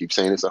events, I keep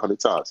saying this 100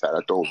 times. Had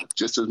I thrown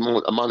just as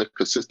more amount of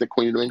consistent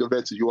Queen of the Ring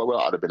events as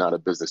URL, I'd have been out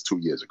of business 2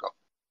 years ago.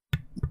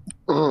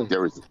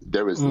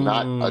 There is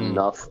not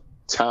enough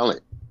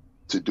talent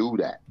to do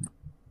that.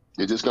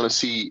 You're just gonna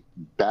see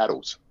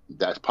battles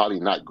that's probably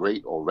not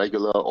great or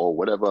regular or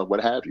whatever, what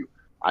have you.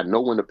 I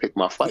know when to pick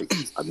my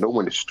fights. I know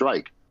when to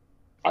strike.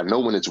 I know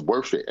when it's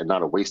worth it and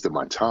not a waste of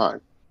my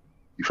time.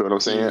 You feel what I'm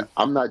saying?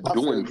 I'm not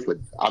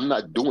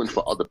doing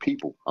for other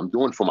people. I'm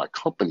doing for my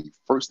company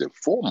first and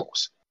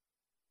foremost.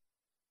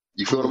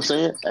 You feel what I'm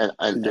saying? And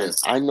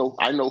I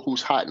know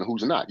who's hot and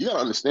who's not. You gotta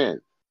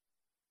understand.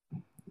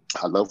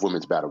 I love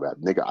women's battle rap,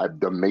 nigga. I've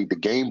done made the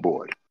game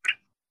board.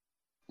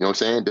 You know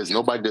what I'm saying? There's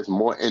nobody that's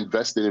more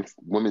invested in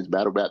women's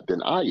battle rap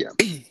than I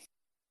am.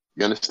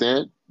 You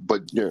understand?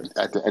 But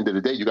at the end of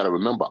the day, you got to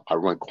remember, I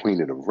run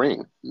Queen of the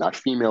Ring, not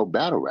female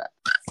battle rap.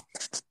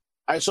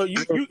 All right, so you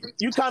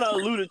kind of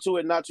alluded to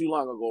it not too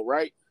long ago,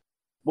 right?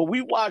 But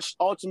we watched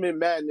Ultimate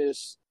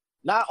Madness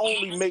not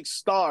only make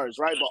stars,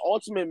 right? But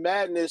Ultimate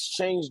Madness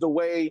changed the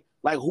way,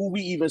 like, who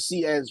we even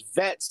see as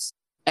vets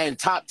and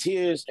top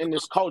tiers in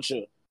this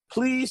culture.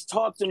 Please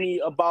talk to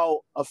me about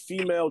a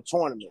female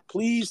tournament.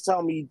 Please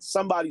tell me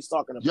somebody's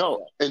talking about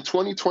that. In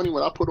 2020,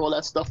 when I put all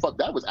that stuff up,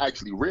 that was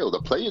actually real. The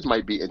players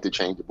might be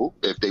interchangeable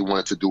if they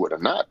wanted to do it or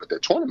not, but the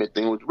tournament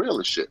thing was real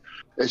as shit.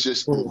 It's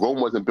just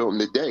Rome wasn't built in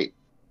a day.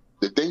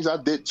 The things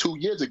I did 2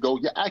 years ago,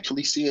 you're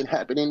actually seeing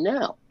happening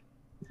now.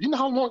 You know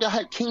how long I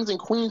had kings and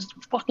queens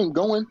fucking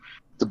going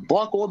to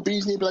bark on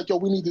Beasley and be like, yo,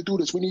 we need to do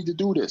this. We need to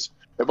do this.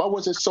 If I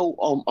wasn't so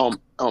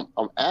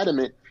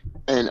adamant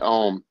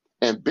and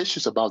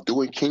ambitious about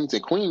doing kings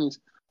and queens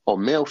or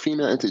male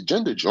female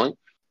intergender joint,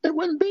 it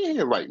wouldn't be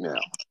here right now.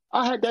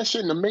 I had that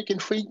shit in the making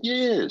for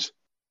years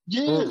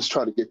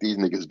trying to get these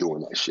niggas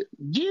doing that shit.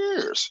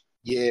 Years.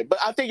 Yeah, but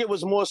I think it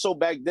was more so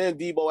back then,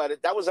 Debo.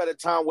 That was at a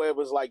time where it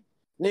was like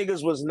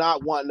niggas was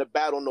not wanting to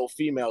battle no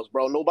females,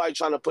 bro. Nobody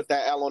trying to put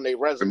that L on their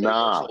resume.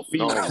 No.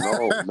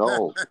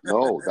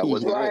 That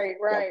wasn't it.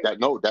 Right.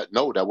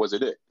 That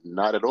wasn't it.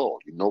 Not at all.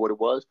 You know what it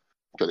was?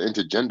 Because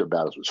intergender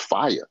battles was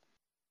fire.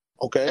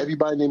 Okay.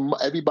 Everybody named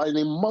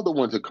Mother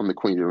wanted to come to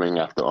Queen of the Ring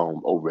after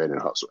Overhead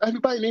and Hustle.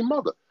 Everybody named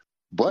Mother,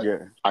 but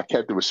I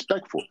kept it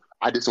respectful.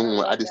 I just didn't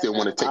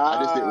want to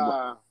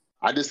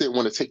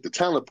take the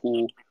talent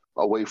pool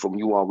away from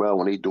URL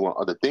when they doing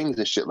other things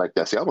and shit like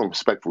that. See, I'm a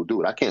respectful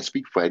dude. I can't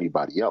speak for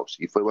anybody else.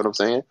 You feel what I'm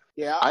saying?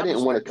 Yeah. I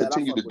didn't want to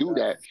continue to do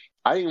that.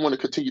 I didn't want to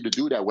continue to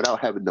do that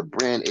without having the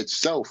brand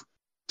itself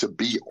to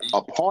be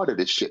a part of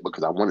this shit,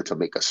 because I wanted to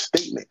make a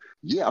statement.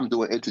 Yeah, I'm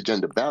doing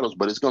intergender battles,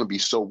 but it's going to be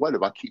so what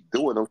if I keep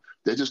doing them?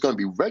 They're just going to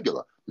be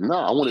regular. No,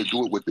 I want to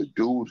do it with the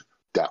dudes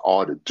that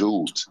are the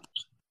dudes.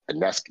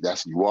 And that's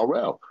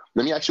URL.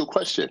 Let me ask you a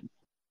question.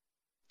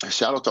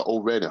 Shout out to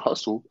Overhead and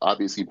Hustle,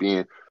 obviously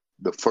being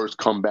the first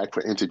comeback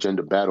for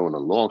intergender battle in a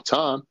long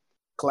time.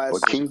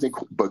 Classic.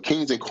 But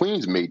Kings and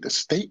Queens made the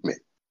statement.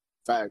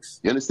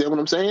 Facts. You understand what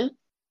I'm saying?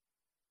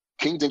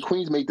 Kings and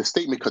Queens made the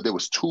statement because there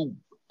was two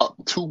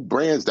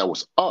brands that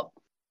was up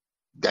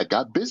that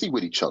got busy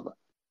with each other.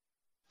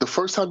 The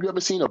first time you ever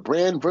seen a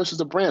brand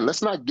versus a brand,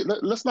 let's not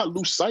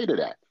lose sight of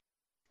that.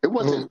 It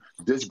wasn't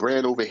this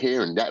brand over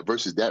here and that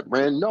versus that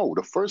brand. No,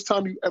 the first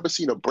time you ever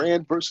seen a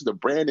brand versus a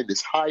brand in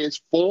its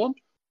highest form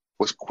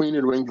was Queen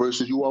of the Ring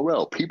versus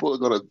URL. People are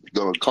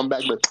gonna come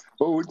back like,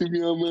 oh, what the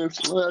hell, man?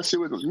 That shit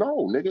was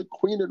no, nigga.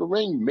 Queen of the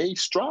Ring made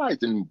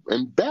strides in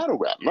battle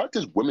rap, not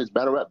just women's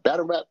battle rap,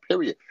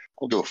 period. I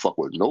don't give a fuck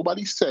what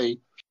nobody say.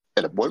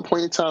 At one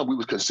point in time, we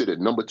was considered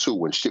number 2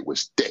 when shit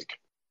was thick.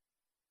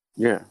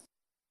 Yeah.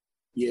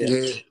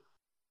 You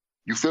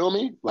feel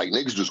me? Like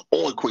niggas just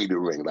on Queen of the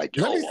Ring. Like,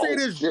 let me say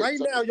this right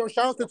now, yo.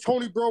 Shout out to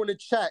Tony Bro in the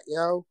chat,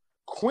 yo.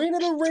 Queen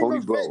of the Ring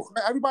events,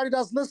 man, everybody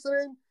that's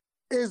listening,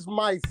 is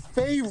my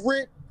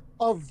favorite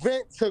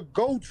event to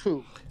go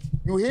to.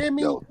 You hear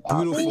me? Yo,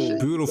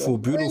 beautiful.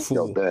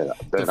 Yo, Ben,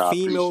 the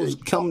females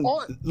come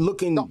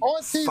looking the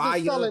aunties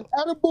fire. Are selling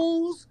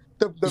edibles.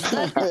 The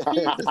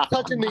is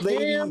touching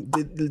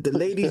the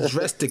ladies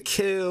dressed to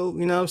kill.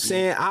 You know what I'm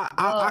saying?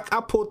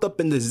 I pulled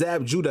up in the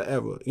Zab Judah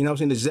era. You know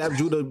what I'm saying? The Zab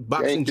Judah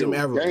boxing gym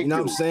era. You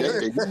know what I'm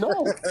saying?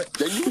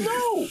 Then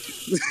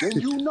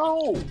you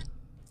know.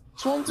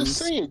 So I'm just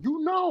saying, you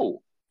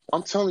know.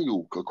 I'm telling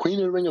you, a Queen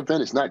of the Ring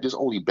event is not just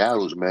only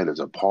battles, man.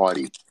 It's a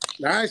party.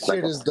 That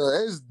shit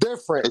it's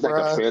different. It's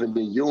like a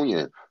family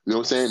reunion. You know what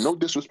I'm saying? No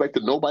disrespect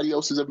to nobody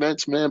else's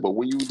events, man. But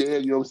when you there,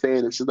 you know what I'm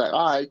saying? It's just like,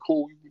 all right,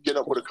 cool. You can get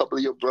up with a couple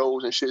of your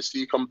bros and shit,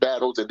 see come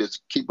battles, and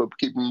just keep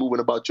moving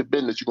about your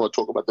business. You're gonna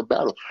talk about the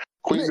battle.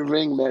 Queen of the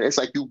Ring, man. It's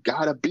like you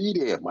gotta be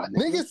there, my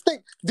nigga.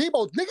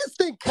 Niggas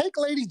think Cake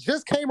Lady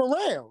just came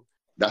around.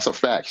 That's a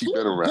fact. She's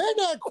been around. Been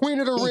that Queen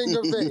of the Ring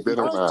event. Been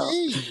around.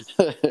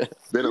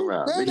 Been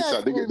around.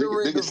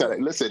 Niggas try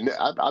to listen.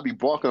 I be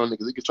barking on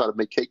niggas. Niggas try to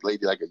make Cake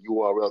Lady like a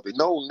URL thing.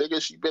 No,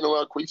 nigga, she been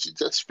around. Queen, she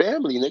just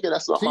family, nigga.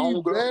 That's a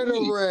home girl.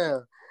 Been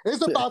around.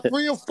 It's about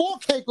 3 or 4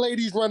 Cake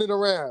Ladies running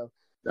around.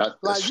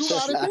 Like you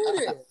gotta be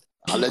there.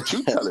 I'll let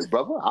you tell it,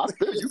 brother. I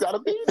feel you gotta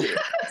be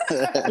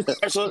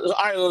there. So,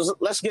 all right,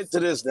 let's get to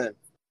this then.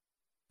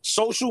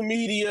 Social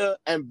media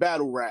and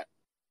battle rap.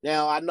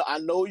 Now, I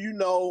know you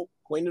know.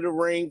 Queen of the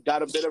Ring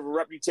got a bit of a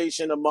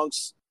reputation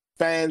amongst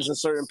fans and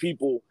certain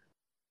people.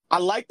 I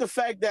like the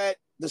fact that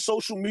the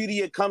social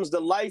media comes to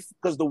life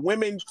because the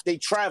women, they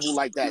travel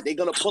like that. They're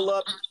going to pull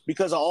up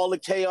because of all the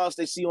chaos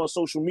they see on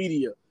social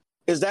media.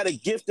 Is that a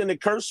gift and a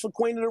curse for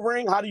Queen of the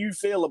Ring? How do you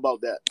feel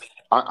about that?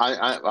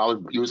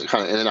 You was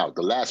kind of in and out.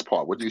 The last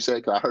part, what did you say?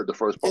 Because I heard the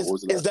first part. What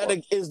was the last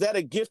part? Is that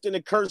a gift and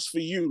a curse for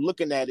you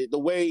looking at it, the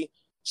way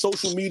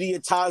social media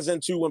ties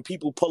into when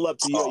people pull up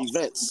to your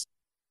events?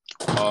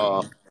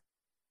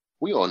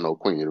 We all know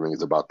Queen of the Ring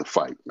is about the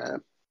fight,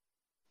 man.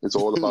 It's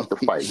all about the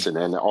fights and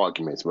the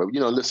arguments. But,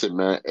 listen,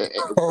 man,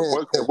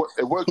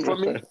 it worked for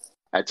me.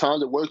 At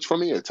times it works for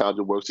me. At times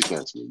it works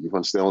against me. You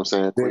understand what I'm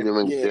saying? Queen of the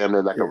Ring is damn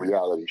near like a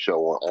reality show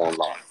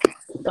online.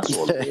 That's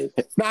all it is.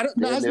 It's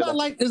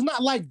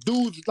not like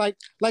dudes like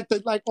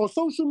on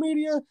social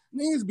media,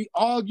 niggas be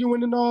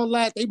arguing and all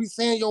that. They be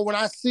saying, yo, when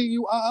I see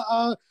you,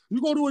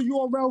 you go to a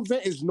URL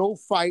event, it's no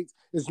fights,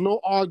 it's no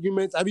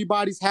arguments,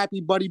 everybody's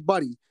happy,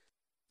 buddy.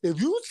 If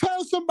you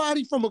tell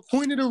somebody from a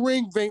Queen of the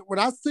Ring event, when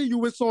I see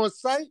you, it's on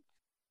site,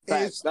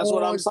 that's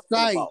what I'm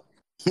talking about.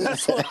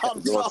 That's what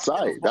I'm talking about.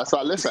 That's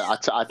why, listen,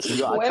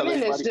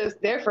 women is just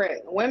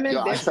different.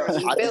 Women different.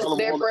 We built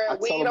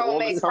different. We don't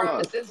make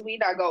promises. We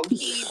not going to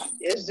keep.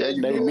 It's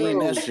just they mean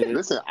that shit.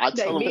 Listen, I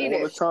tell them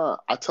all the time.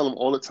 I tell them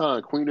all the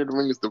time, Queen of the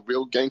Ring is the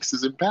real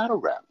gangsters in battle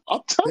rap. I'm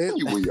telling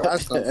you we are.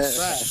 That's a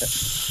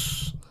fact.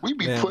 We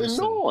be putting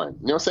on.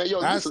 You know what I'm saying? Yo,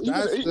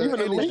 even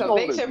the league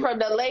conviction from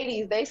the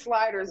ladies, they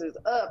sliders is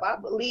up. I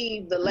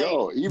believe the ladies.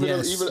 Yo,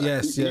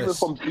 even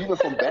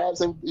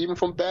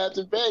from Babs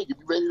and Veg, if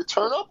you ready to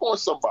turn up on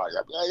somebody,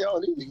 I be like,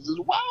 yo, these niggas is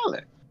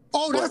wilding.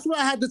 Oh, that's what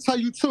I had to tell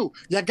you too.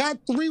 You got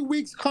 3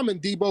 weeks coming,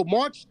 Debo.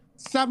 March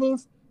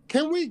 7th.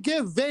 Can we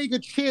give Vega a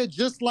cheer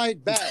just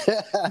like that?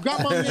 You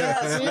got my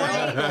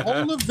man the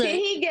whole event. Can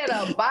he get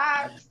a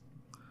box?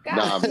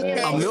 Nah, man.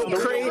 A milk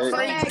crate?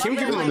 Can we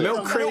give him a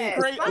milk crate?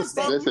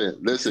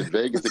 Listen.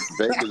 Vegas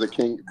a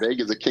king.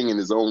 Vegas a king in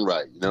his own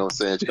right. You know what I'm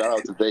saying? Shout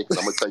out to Vegas.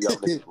 I'm gonna tell y'all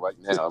niggas right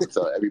now. I'm gonna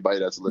tell everybody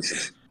that's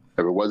listening.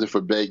 If it wasn't for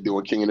Veg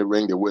doing King of the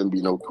Ring, there wouldn't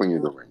be no Queen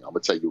of the Ring. I'm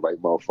gonna tell you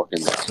right motherfucking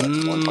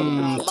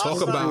now.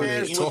 Talk about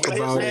it.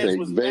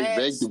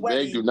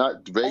 Veg do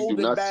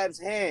not. Bab's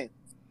hand.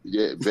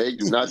 Yeah, Veg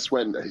do not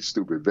sweat. He's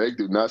stupid. Veg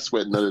do not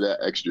sweat none of that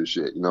extra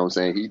shit. You know what I'm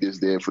saying? He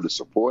just there for the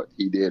support.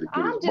 He there to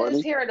get his money. I'm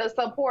just here to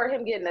support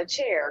him getting a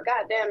chair.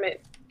 God damn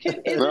it. Is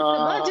the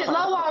budget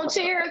low on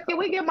chairs? Can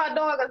we give my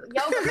dog a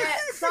yoga mat?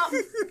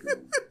 Something?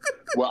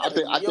 Well, I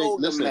think,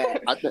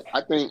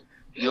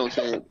 you know what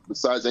I'm saying?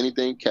 Besides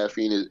anything,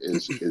 Caffeine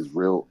is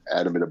real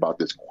adamant about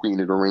this Queen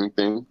of the Ring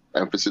thing.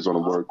 Emphasis on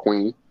the word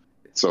queen.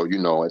 So, at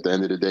the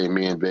end of the day,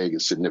 me and Veg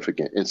is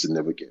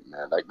insignificant,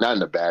 man. Like, not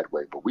in a bad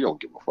way, but we don't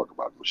give a fuck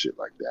about no shit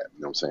like that.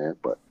 You know what I'm saying?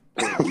 But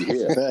we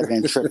here. Veg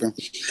ain't tripping.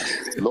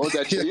 As long as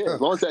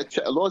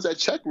that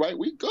check right,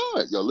 we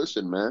good. Yo,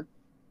 listen, man.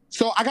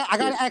 So I got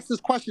to ask this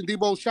question,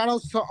 Debo. Shout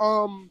out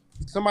to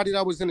somebody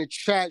that was in the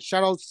chat.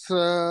 Shout out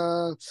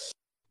to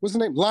what's his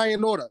name?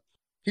 Lion Order.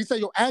 He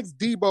said, yo, ask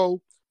Debo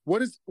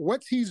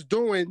what's he's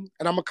doing,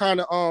 and I'm gonna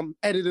kind of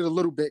edit it a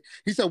little bit.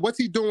 He said, what's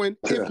he doing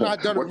if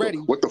not done already?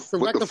 What the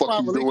fuck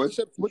he's doing?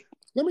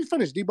 Let me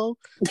finish, Debo.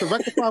 To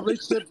rectify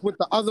relationships with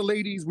the other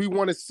ladies we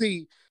want to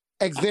see.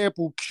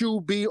 Example,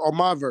 QB or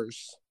my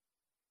verse.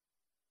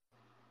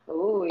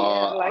 Oh yeah,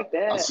 I like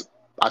that.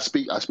 I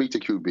speak to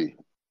QB. You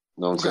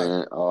know what I'm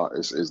saying?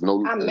 It's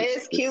no. I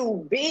miss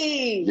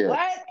QB. Yeah.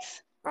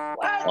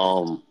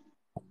 What?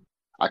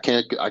 I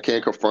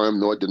can't confirm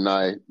nor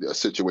deny a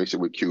situation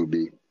with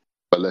QB,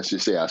 but let's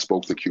just say I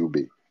spoke to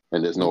QB,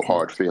 and there's no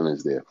hard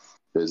feelings there.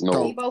 There's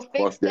no Debo,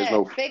 fix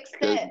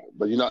that.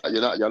 But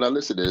y'all not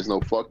listening. There's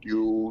no fuck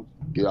you,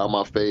 get out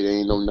my face.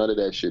 Ain't no none of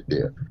that shit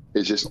there.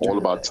 It's just all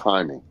about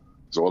timing.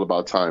 It's all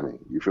about timing.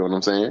 You feel what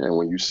I'm saying? And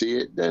when you see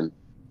it, then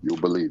you'll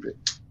believe it.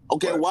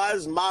 Okay, why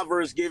is my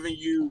verse giving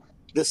you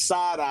the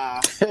side eye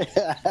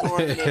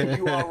during the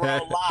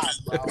URL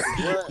live, bro?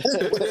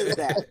 What is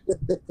that?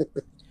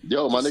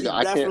 Yo, my nigga,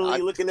 I can't.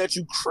 Definitely looking at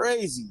you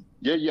crazy.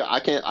 Yeah,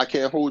 I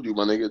can't hold you,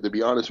 my nigga. To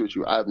be honest with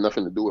you, I have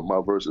nothing to do with my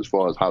verse as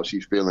far as how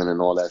she's feeling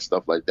and all that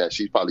stuff like that.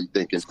 She's probably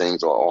thinking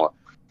things are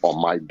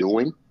my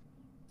doing,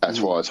 as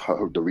far as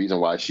the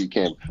reason why she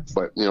can't.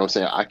 But you know what I'm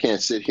saying? I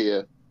can't sit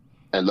here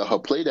and let her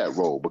play that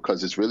role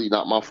because it's really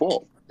not my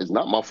fault. It's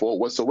not my fault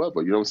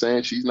whatsoever. You know what I'm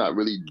saying? She's not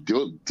really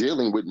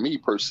dealing with me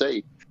per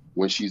se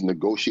when she's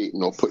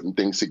negotiating or putting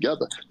things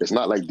together. It's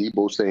not like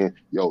Debo saying,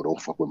 yo, don't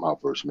fuck with my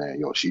verse, man.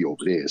 Yo, she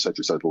over there, such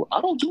and such.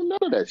 I don't do none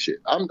of that shit.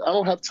 I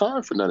don't have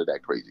time for none of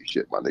that crazy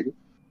shit, my nigga.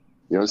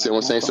 You understand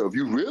what I'm saying? So if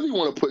you really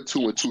want to put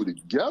two and two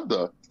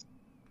together,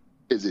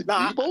 is it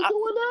Debo doing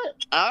that?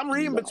 I'm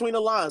reading between the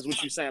lines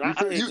what you're saying.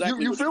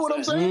 You feel what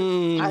I'm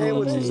saying? I hear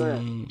what you're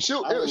saying.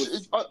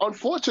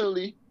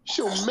 Unfortunately,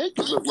 she'll make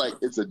it look like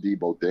it's a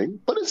Debo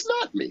thing, but it's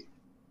not me.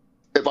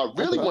 If I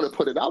really want to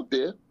put it out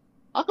there,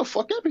 I can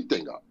fuck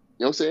everything up.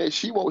 You know what I'm saying?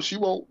 She won't, you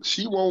know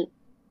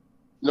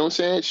what I'm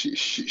saying?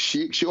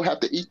 She'll have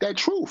to eat that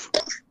truth.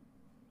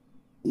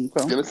 Okay. You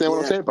understand what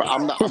I'm saying? But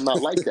I'm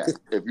not like that.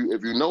 If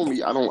you know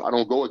me, I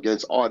don't go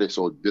against artists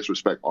or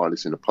disrespect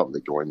artists in the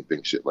public or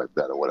anything shit like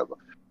that or whatever.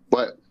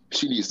 But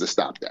she needs to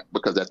stop that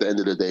because at the end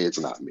of the day, it's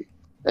not me.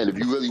 And if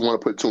you really want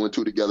to put two and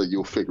two together,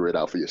 you'll figure it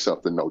out for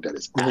yourself to know that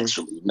it's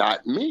actually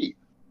not me.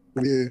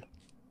 Yeah.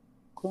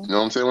 You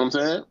know what I'm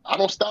saying? I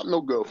don't stop no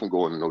girl from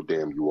going to no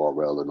damn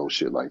URL or no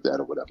shit like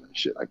that or whatever and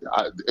shit like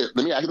that.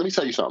 Let me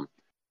tell you something.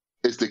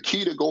 Is the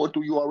key to going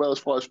through URL as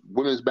far as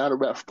women's battle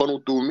rap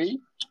funnel through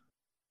me?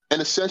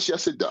 In a sense,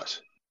 yes, it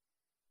does.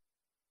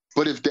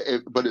 But if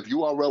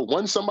URL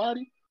won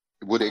somebody,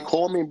 will they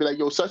call me and be like,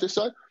 yo, such and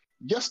such?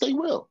 Yes, they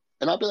will.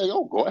 And I'll be like,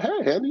 oh, go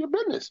ahead, handle your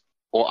business.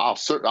 Or I'll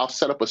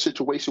set up a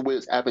situation where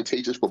it's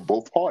advantageous for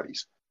both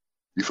parties.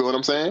 You feel what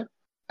I'm saying?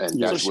 And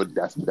that's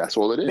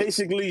all it is.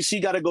 Basically, she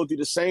got to go through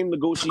the same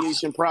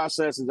negotiation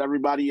process as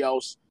everybody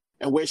else,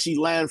 and where she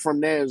lands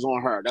from there is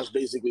on her. That's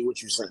basically what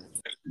you're saying.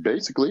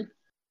 Basically.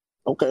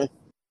 Okay.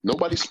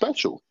 Nobody's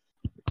special.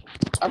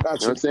 I got you. You know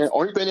what I'm saying?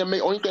 Only thing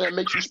that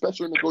makes you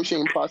special in the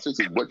negotiating process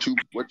is what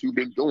you've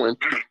been doing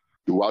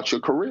throughout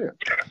your career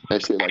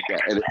and shit like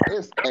that. And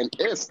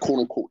if quote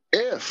unquote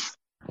if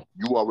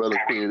you are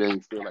relative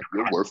and feel like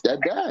you're worth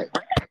that bag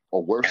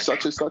or worth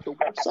such and such or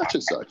worth such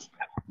and such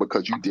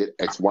because you did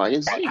X, Y,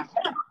 and Z.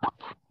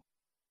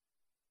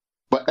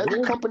 But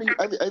every company,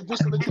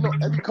 just to let you know,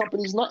 every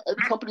company's like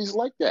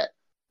that.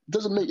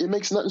 It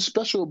makes nothing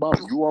special about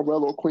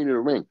URL or Queen of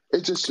the Ring.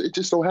 It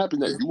just so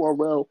happens that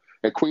URL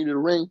and Queen of the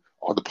Ring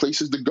are the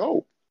places to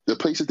go, the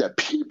places that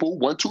people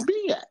want to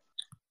be at.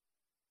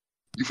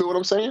 You feel what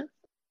I'm saying?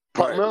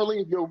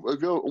 Primarily, if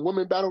you're a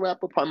woman battle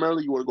rapper,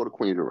 primarily you want to go to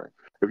Queen of the Ring.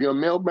 If you're a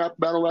male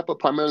battle rapper,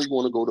 primarily you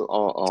want to go to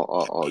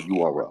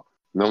URL.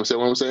 You know what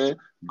I'm saying?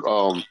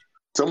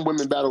 Some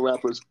women battle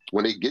rappers,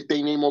 when they get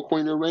their name on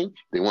Queen of the Ring,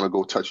 they want to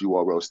go touch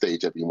URL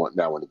stage every month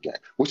now and again,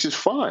 which is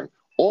fine.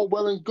 All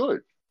well and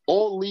good.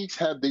 All leagues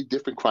have their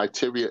different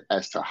criteria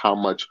as to how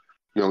much,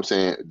 you know what I'm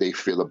saying, they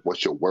feel of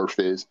what your worth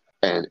is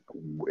and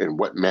in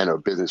what manner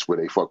of business where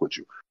they fuck with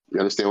you. You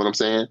understand what I'm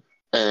saying?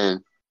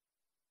 And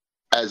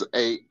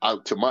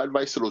to my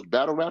advice to those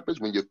battle rappers,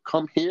 when you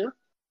come here,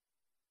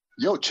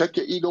 yo, check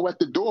your ego at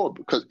the door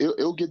because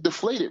it'll get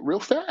deflated real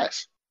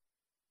fast.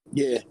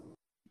 Yeah.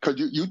 Because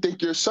you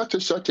think you're such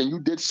and such and you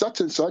did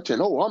such and such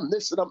and, oh, I'm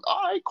this and I'm,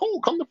 all right, cool.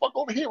 Come the fuck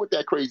over here with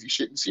that crazy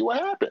shit and see what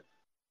happened.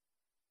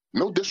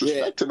 No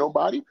disrespect to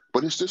nobody,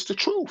 but it's just the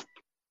truth.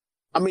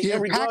 I mean,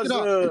 in regards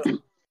to... You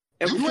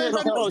ain't ready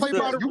to play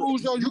by the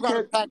rules, yo. You got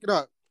to pack it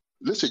up.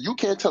 Listen, you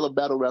can't tell a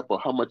battle rapper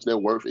how much they're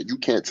worth, and you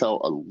can't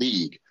tell a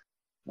league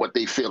what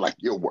they feel like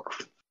you're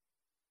worth.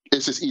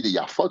 It's just either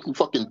y'all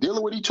fucking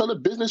dealing with each other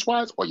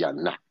business-wise or y'all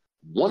not.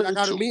 One of the two.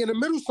 Y'all got to meet in the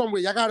middle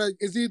somewhere.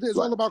 It's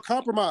all about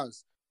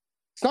compromise.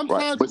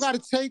 Sometimes you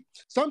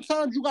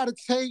got to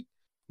take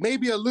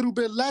maybe a little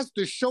bit less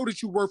to show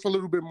that you're worth a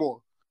little bit more.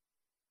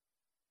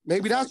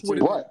 Maybe that's what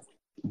it is.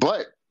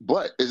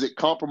 But is it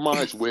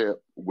compromise where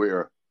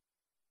the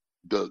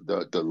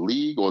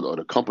league or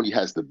the company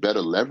has the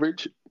better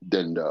leverage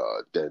than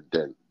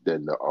the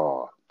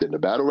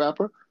battle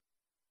rapper?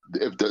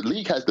 If the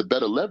league has the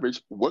better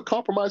leverage, what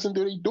compromising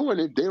are they doing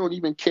if they don't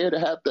even care to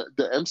have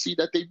the MC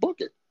that they book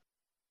it?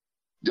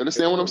 You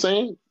understand what I'm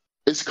saying?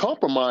 It's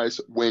compromise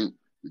when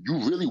You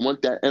really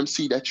want that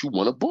MC that you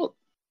want to book.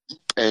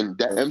 And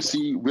that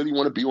MC really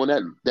want to be on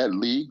that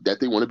league that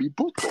they want to be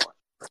booked on.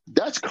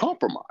 That's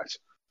compromise.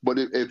 But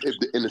if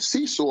in the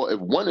seesaw, if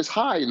one is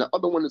high and the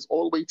other one is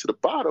all the way to the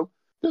bottom,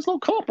 there's no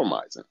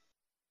compromising.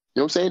 You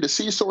know what I'm saying? The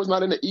seesaw is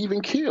not in an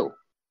even keel.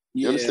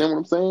 You understand what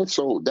I'm saying?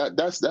 So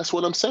that's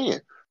what I'm saying.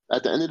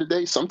 At the end of the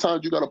day,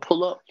 sometimes you got to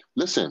pull up.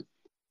 Listen,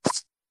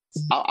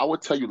 I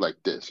would tell you like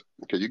this,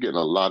 because you're getting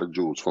a lot of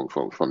jewels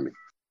from me.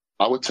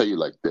 I would tell you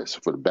like this,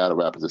 for the battle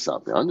rappers that's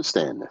out there,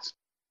 understand this.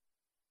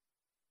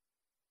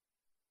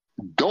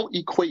 Don't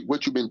equate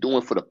what you've been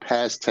doing for the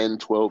past 10,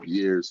 12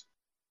 years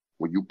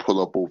when you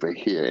pull up over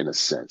here, in a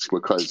sense,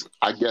 because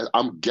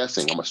I'm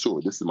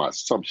assuming, this is my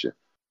assumption.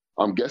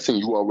 I'm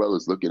guessing URL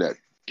is looking at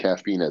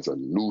Caffeine as a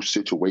new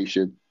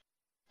situation,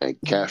 and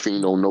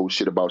Caffeine don't know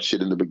shit about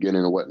shit in the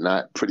beginning and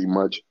whatnot, pretty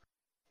much.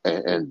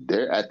 And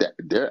they're at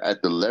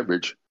the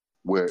leverage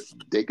where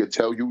they could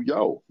tell you,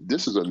 yo,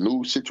 this is a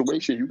new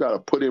situation. You got to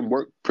put in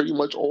work pretty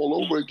much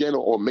all over again,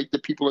 or make the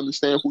people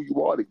understand who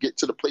you are to get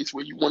to the place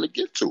where you want to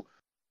get to.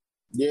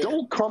 Yeah.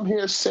 Don't come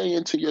here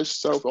saying to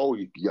yourself, oh,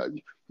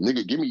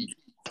 nigga, give me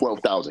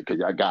 12,000 because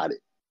y'all got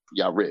it.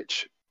 Y'all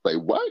rich. Like,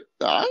 what?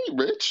 I ain't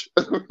rich.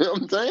 You know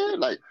what I'm saying?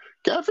 Like,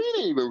 Caffeine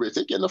ain't even rich.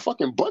 They getting a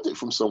fucking budget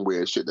from somewhere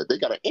and shit that they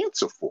got to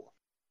answer for.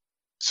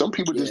 Some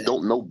people just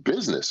don't know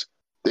business.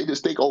 They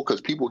just think, oh,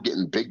 because people are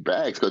getting big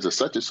bags because of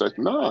such and such.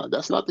 Nah,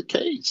 that's not the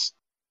case.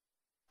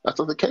 That's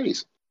not the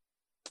case.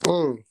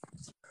 Well,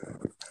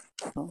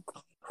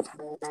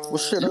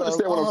 shit, you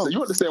understand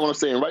what I'm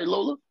saying, right,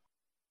 Lola?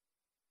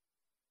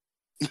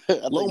 I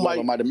think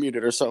Lola might have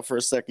muted herself for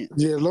a second.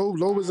 Yeah,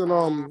 Lola's in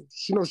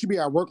she be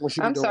at work when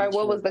she. I'm sorry.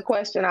 What was the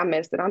question? I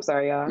missed it. I'm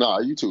sorry, y'all. Nah,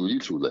 you too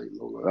late,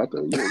 Lola. I thought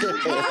I'm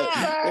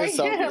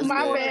sorry.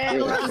 My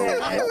bad.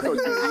 I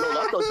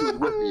thought you was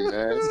with me,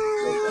 man.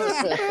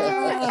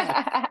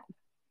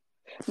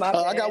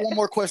 I got one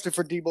more question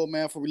for Debo,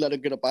 man, before we let her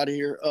get up out of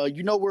here.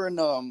 You know we're in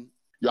I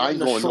ain't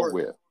going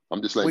nowhere.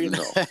 I'm just letting you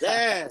know.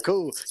 Yeah,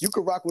 cool. You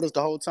could rock with us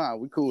the whole time.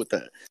 We cool with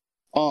that.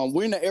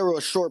 We're in the era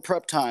of short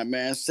prep time,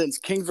 man. Since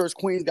Kings vs.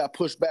 Queens got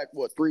pushed back,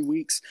 3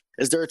 weeks?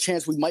 Is there a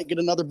chance we might get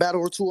another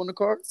battle or two on the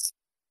card?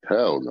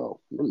 Hell no.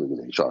 I'm not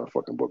gonna try to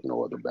fucking book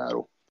no other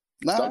battle.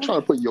 Nah. Stop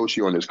trying to put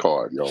Yoshi on this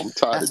card, yo. I'm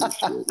tired of this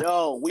shit.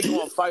 Yo, we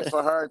gonna fight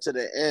for her to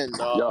the end,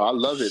 dog. Yo, I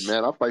love it,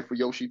 man. I fight for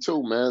Yoshi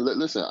too, man.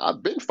 Listen,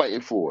 I've been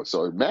fighting for her.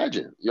 So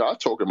imagine, y'all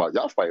talking about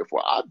y'all fighting for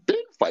her. I've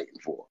been fighting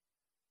for her.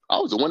 I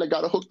was the one that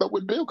got her hooked up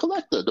with Bill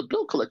Collector, the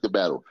Bill Collector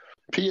battle.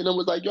 P and them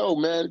was like, yo,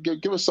 man,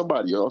 give us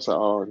somebody. I was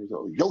like,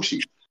 Yoshi,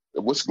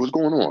 what's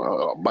going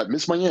on?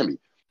 Miss Miami.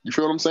 You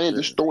feel what I'm saying?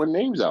 Yeah. Just throwing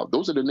names out.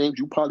 Those are the names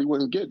you probably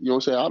wouldn't get. You know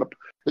what I'm saying?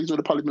 These would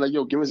have probably been like,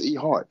 yo, give us E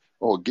Hart,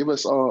 or give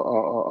us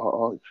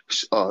Shayna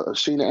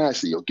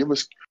Ashley, or give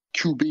us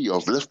QB,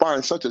 or let's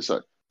find such and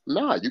such.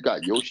 Nah, you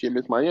got Yoshi and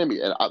Miss Miami.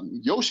 And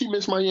Yoshi,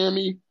 Miss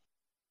Miami,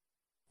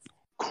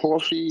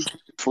 Coffee,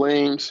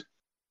 Flames,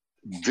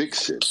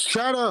 Vixen.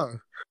 Shut up.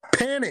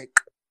 Panic.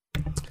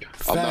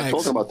 I'm not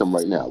talking about them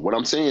right now. What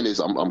I'm saying is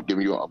I'll give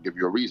you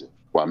a reason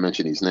why I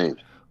mention these names.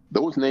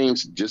 Those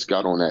names just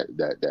got on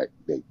that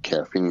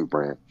Caffeine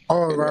brand.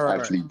 Oh, and they're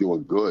actually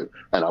doing good.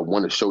 And I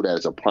want to show that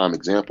as a prime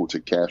example to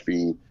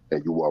Caffeine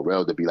and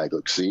URL to be like,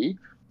 look, see,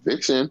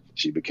 Vixen,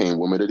 she became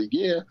Woman of the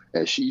Year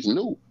and she's new.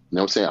 You know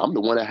what I'm saying? I'm the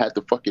one that had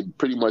to fucking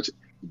pretty much,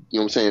 you know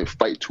what I'm saying,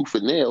 fight tooth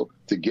and nail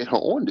to get her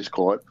on this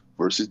card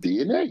versus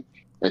DNA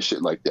and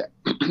shit like that.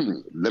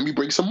 Let me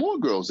bring some more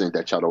girls in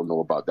that y'all don't know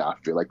about that I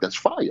feel like that's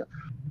fire.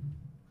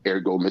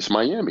 Ergo, Miss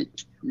Miami.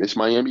 Miss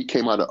Miami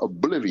came out of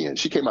oblivion.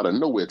 She came out of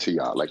nowhere to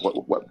y'all. Like,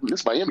 what?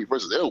 Miss Miami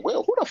versus Ill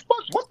Will? Who the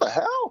fuck? What the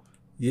hell?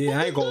 Yeah,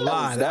 I ain't gonna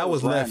lie. That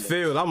was left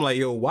field. I'm like,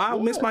 yo, why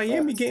Miss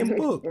Miami getting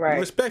booked? Right.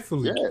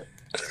 Respectfully. Yeah.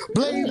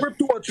 Blade ripped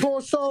through a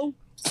torso.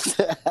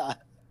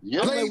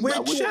 Yeah, Blade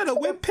with Shadow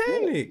with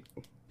Panic.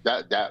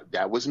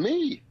 That was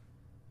me.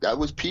 That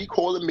was P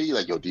calling me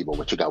like, yo, Debo,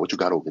 what you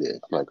got over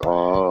there? I'm like,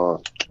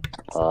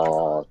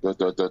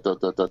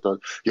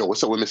 yo,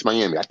 what's up with Miss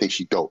Miami? I think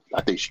she dope.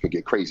 I think she could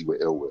get crazy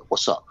with Ill Will.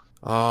 What's up?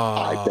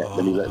 I bet.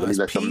 Let me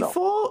let them know.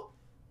 Fault?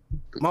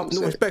 No,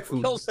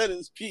 respectfully. Don't say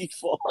it's P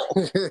fault.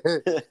 You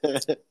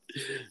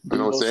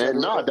know what I'm saying?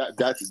 No,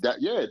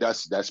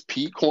 that's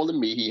P calling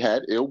me. He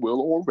had Ill Will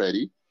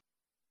already.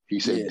 He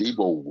said,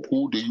 Debo,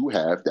 who do you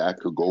have that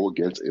could go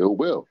against Ill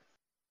Will?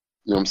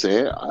 You know what I'm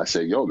saying? I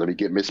said, yo, let me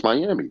get Miss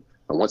Miami.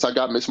 And once I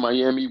got Miss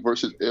Miami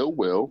versus Ill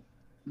Will,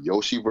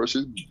 Yoshi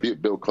versus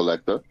Bill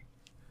Collector,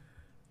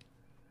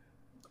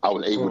 I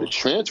was able to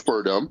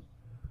transfer them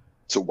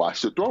to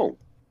Watch the Throne.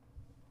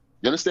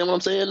 You understand what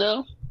I'm saying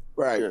now?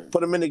 Right. Yeah.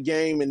 Put them in the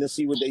game and then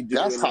see what they do.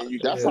 That's how I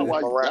utilize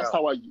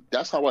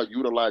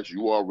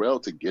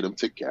URL to get them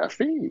to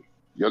Caffeine.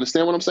 You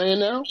understand what I'm saying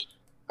now?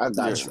 I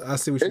got you. I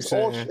see what you're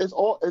saying. It's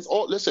all.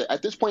 Listen,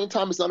 at this point in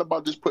time, it's not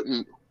about just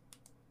putting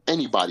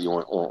anybody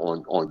on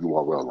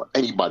URL or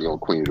anybody on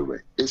Queen of the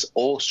Ring. It's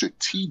all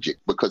strategic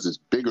because it's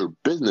bigger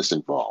business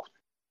involved.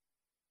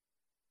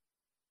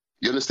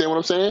 You understand what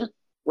I'm saying?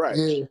 Right.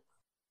 Yeah.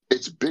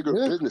 It's bigger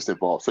business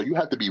involved. So you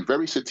have to be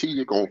very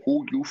strategic on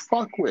who you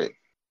fuck with.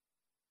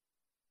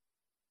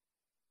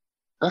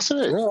 That's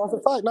it. Yeah, that's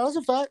a fact. No, that's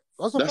a fact.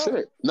 That's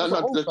it. Now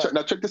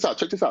check this out.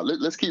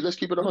 Let's keep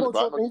it 100.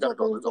 I know you gotta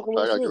go. I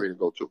gotta get ready to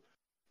go too.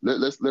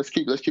 Let's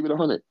keep it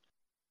 100.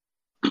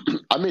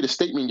 I made a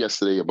statement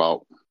yesterday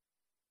about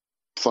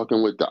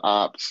fucking with the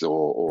ops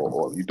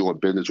or you doing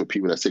business with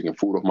people that's taking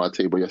food off my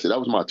table yesterday. That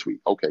was my tweet.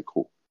 Okay,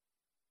 cool.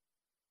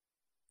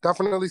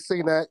 Definitely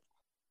seen that.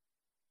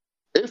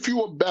 If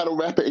you're a battle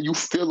rapper and you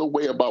feel a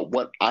way about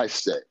what I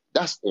said,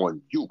 that's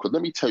on you. Because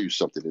let me tell you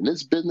something. In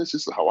this business,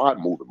 this is how I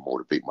move and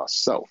motivate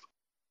myself.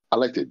 I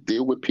like to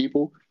deal with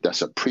people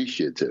that's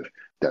appreciative,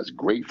 that's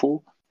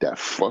grateful, that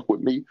fuck with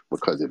me.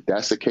 Because if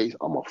that's the case,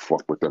 I'm going to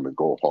fuck with them and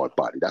go hard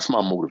body. That's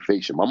my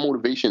motivation. My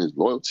motivation is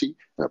loyalty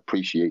and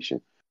appreciation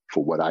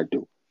for what I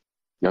do.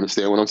 You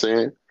understand what I'm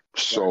saying?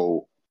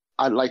 So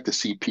I like to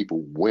see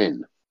people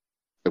win.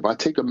 If I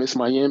take a Miss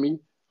Miami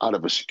out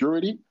of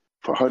obscurity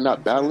for her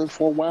not battling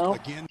for a while,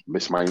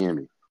 Miss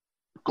Miami,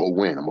 go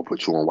win. I'm going to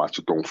put you on Watch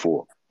the Throne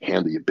 4.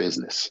 Handle your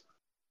business.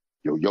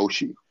 Yo,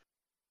 Yoshi,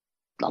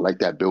 I like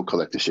that bill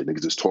collector shit.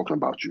 Niggas just talking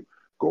about you.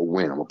 Go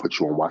win. I'm going to put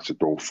you on Watch the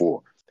Throne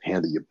 4.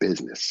 Handle your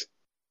business.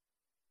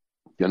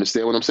 You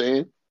understand what I'm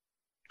saying?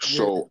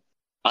 So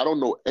I don't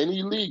know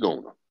any league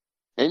owner,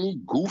 any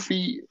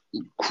goofy,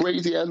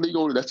 crazy ass league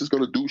owner that's just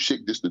going to do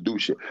shit just to do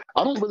shit.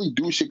 I don't really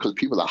do shit because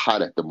people are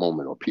hot at the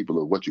moment or people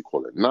are what you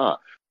call it. Nah.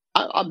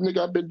 Nigga,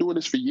 I've been doing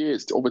this for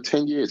years, over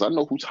 10 years. I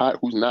know who's hot,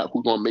 who's not,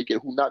 who's going to make it,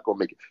 who's not going to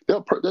make it.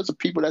 There's a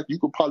people that you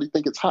could probably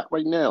think it's hot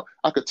right now.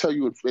 I could tell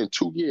you in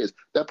 2 years,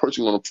 that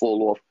person's going to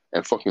fall off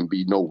and fucking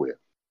be nowhere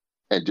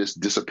and just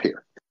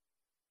disappear.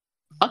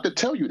 I could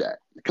tell you that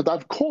because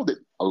I've called it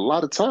a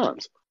lot of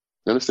times.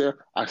 You understand?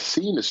 I've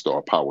seen the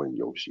star power in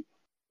Yoshi.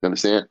 You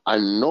understand? I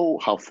know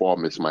how far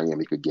Miss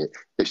Miami could get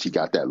if she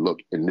got that look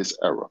in this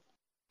era.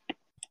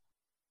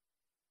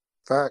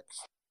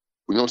 Facts.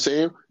 You know what I'm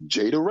saying?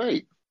 Jada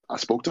Ray. I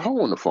spoke to her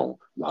on the phone.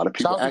 A lot of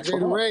people asked for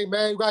her. Jada Ray,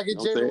 man. You gotta get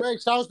Jada Ray.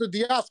 Shout out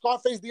to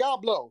Scarface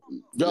Diablo.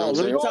 Yo,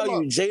 let me tell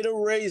you, Jada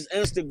Ray's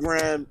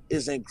Instagram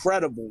is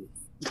incredible.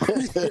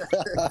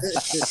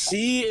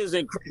 She is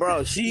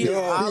bro. She is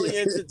highly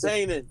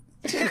entertaining.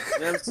 You know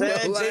what I'm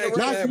saying? Jada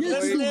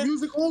Ray, she do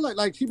music all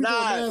like she be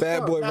doing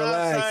Fat Boy,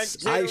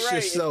 relax. Ice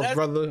yourself,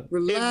 brother.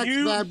 Relax,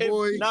 Fat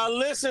Boy. Now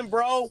listen,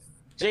 bro.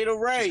 Jada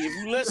Ray, if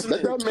you listening,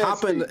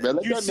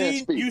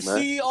 you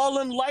see all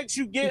them likes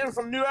you getting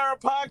from New Era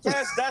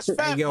Podcast, that's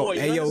Fat Boy.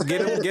 Hey, yo,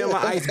 get him an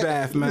ice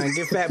bath, man.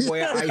 Get Fat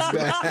Boy an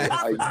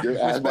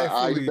ice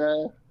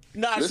bath.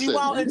 Nah, she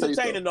wild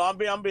entertaining, though. I'm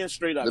being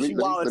straight up. She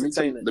wild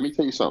entertaining. Let me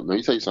tell you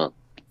something.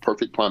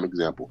 Perfect prime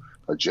example.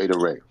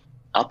 Jada Ray.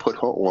 I put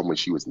her on when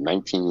she was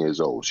 19 years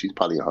old. She's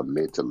probably in her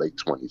mid to late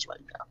 20s right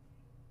now.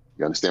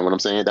 You understand what I'm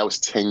saying? That was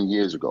 10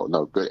 years ago.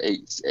 No, good 9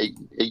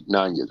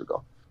 years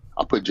ago.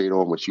 I put Jada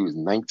on when she was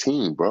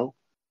 19, bro.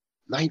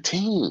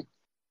 19.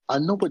 I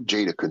know what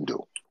Jada can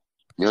do.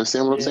 You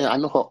understand what I'm saying? I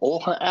know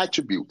all her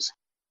attributes.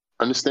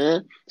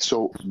 Understand?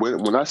 So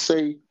when I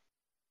say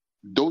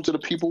those are the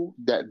people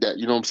that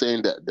you know what I'm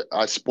saying that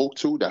I spoke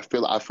to that I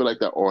feel like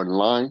that are in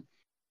line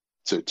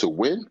to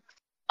win,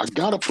 I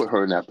gotta put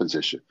her in that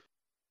position.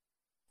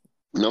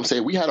 You know what I'm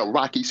saying? We had a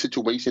rocky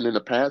situation in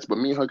the past, but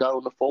me and her got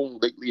on the phone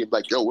lately and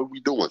like, yo, what are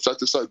we doing? Such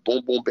and such,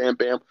 boom, boom, bam,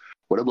 bam.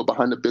 Whatever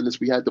behind the business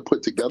we had to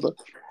put together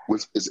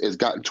is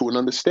gotten to an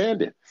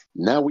understanding.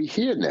 Now we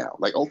here now.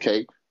 Like,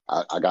 okay,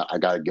 I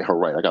gotta get her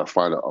right. I gotta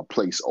find a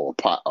place or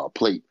a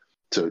plate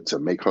to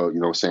make her, you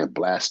know what I'm saying,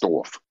 blast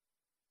off.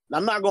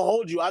 I'm not gonna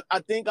hold you. I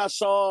think I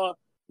saw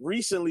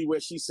recently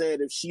where she said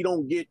if she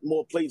don't get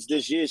more plates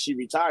this year, she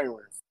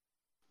retiring.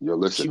 Yo,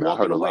 listen, I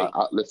heard a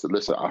lot.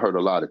 Listen, I heard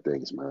a lot of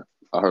things, man.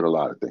 I heard a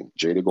lot of things.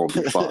 Jada gonna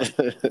be fine.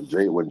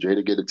 When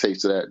Jada get a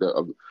taste of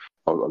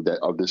that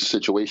of this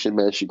situation,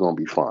 man, she gonna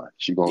be fine.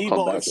 She gonna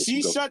come back. If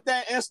she shut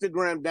that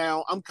Instagram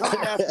down, I'm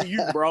coming after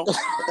you, bro.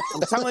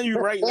 I'm telling you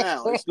right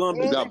now, it's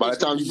gonna be. By the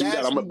time you do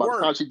that, by the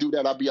time she do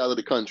that, I'll be out of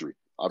the country.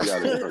 I'll be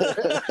out of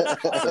the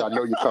country. I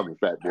know you're coming,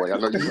 Fat Boy. I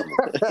know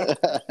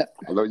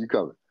you're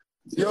coming.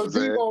 Yo,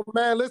 Debo,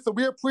 man, listen,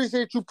 we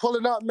appreciate you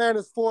pulling up, man.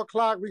 It's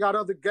 4:00. We got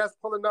other guests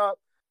pulling up.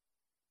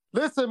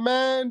 Listen,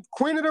 man,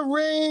 Queen of the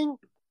Ring.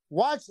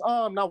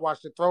 Not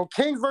Watch the Throne.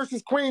 Kings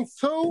versus Queens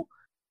 2,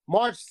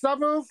 March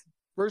 7th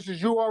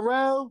versus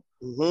URL.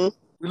 Mm-hmm.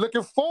 We're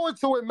looking forward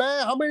to it,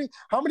 man. How many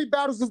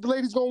battles is the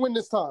ladies gonna win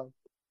this time?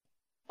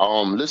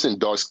 Listen,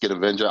 Dark Skin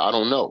Avenger, I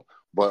don't know.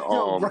 But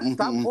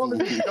stop calling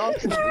me Dark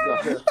Skin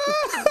Avenger.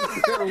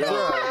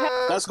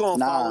 That's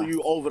gonna follow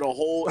you over the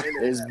whole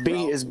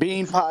internet. It's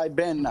Bean Pie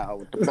Ben now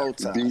with the bow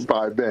tie. Bean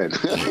Pie Ben.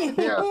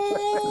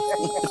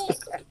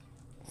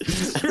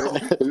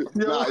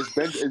 Nah,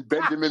 it's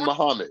Benjamin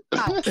Muhammad. Oh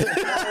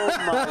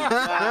my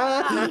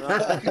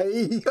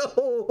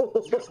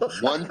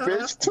God. One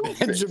fish, two fish.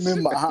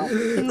 Benjamin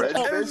Muhammad.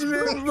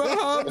 Benjamin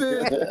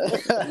Muhammad.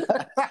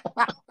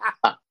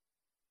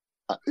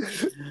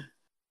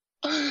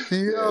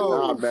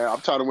 Nah, man, I'm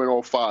trying to win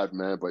all 5,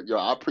 man. But yo,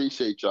 I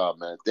appreciate y'all,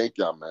 man. Thank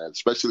y'all, man.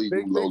 Especially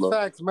you, Lola. Big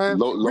facts, man.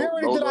 We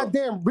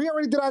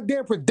already did our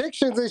damn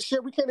predictions and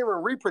shit. We can't even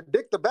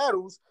re-predict the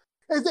battles.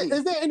 Is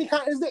there any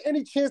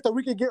chance that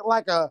we could get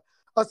like a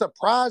a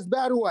surprise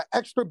battle, an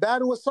extra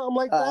battle, or something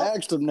like that? I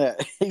asked him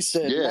that. He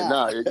said,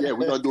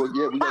 we're gonna do it.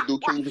 Yeah, we're gonna do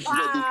King. We're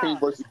gonna do King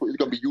versus. It's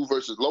gonna be you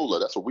versus Lola.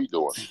 That's what we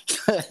doing.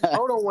 I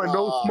don't want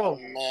no smoke.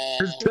 Man.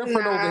 It's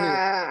different over here.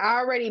 I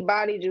already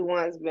bodied you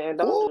once, man.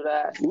 Don't do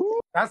that.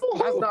 That's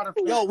not a.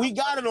 Yo, we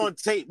got it on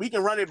tape. We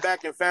can run it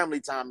back in family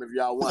time if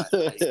y'all want.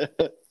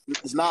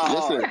 It's not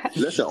hard.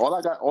 Listen. All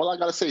I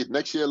gotta say is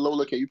next year,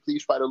 Lola, can you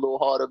please fight a little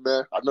harder,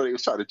 man? I know they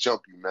was trying to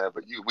jump you, man,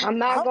 but I'm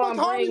not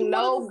gonna bring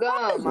no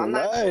gum. I'm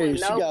not doing no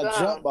she got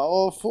jumped by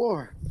all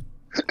four.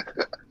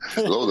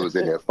 Lola was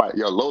in there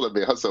fighting. Yo, Lola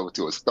made herself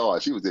into a star.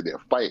 She was in there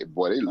fighting,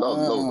 boy. They love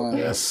Lola.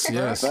 Yes.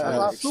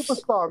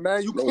 Superstar,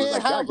 man. You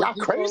can't have y'all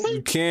crazy.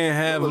 You can't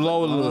have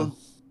Lola.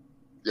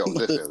 Yo,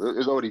 listen,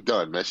 it's already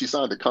done, man. She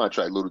signed the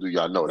contract. Little do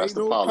y'all know, that's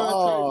the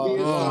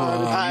problem.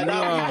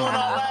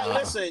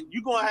 Listen,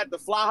 you're gonna have to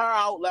fly her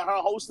out, let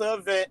her host the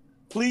event.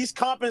 Please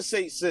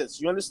compensate,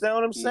 sis. You understand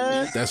what I'm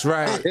saying? That's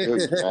right.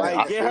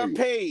 Like, get her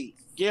paid.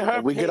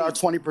 We get our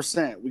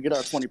 20%. We get our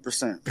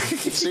 20%.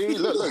 See,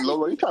 look,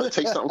 Lola, you trying to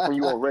take something from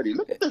you already.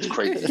 Look at this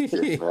crazy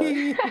shit,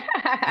 man.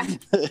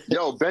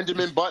 Yo,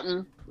 Benjamin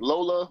Button,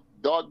 Lola,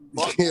 Dog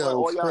Button,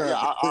 all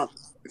y'all.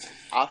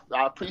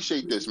 I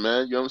appreciate this,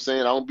 man. You know what I'm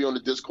saying? I don't be on the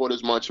Discord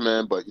as much,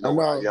 man, but you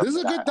know, this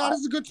is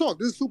a good talk.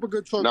 This is super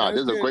good talk. Nah,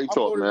 this is a great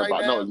talk, man.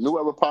 But no, New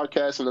Era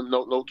Podcast and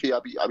low key,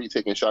 I be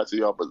taking shots at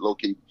y'all, but low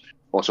key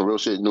on some real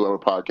shit. New Era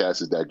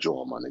Podcast is that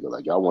joint, my nigga.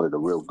 Like, y'all one of the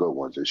real good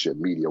ones and shit,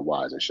 media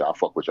wise and shit. I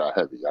fuck with y'all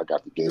heavy. I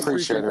got the game.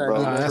 Appreciate it,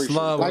 bro. That's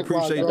love. I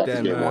appreciate that,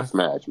 man. Game on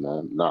Smash,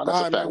 man. Nah,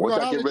 that's a fact. Once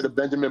I get rid of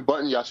Benjamin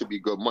Button, y'all should be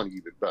good money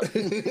even better.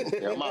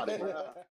 Yeah, I'm out of here.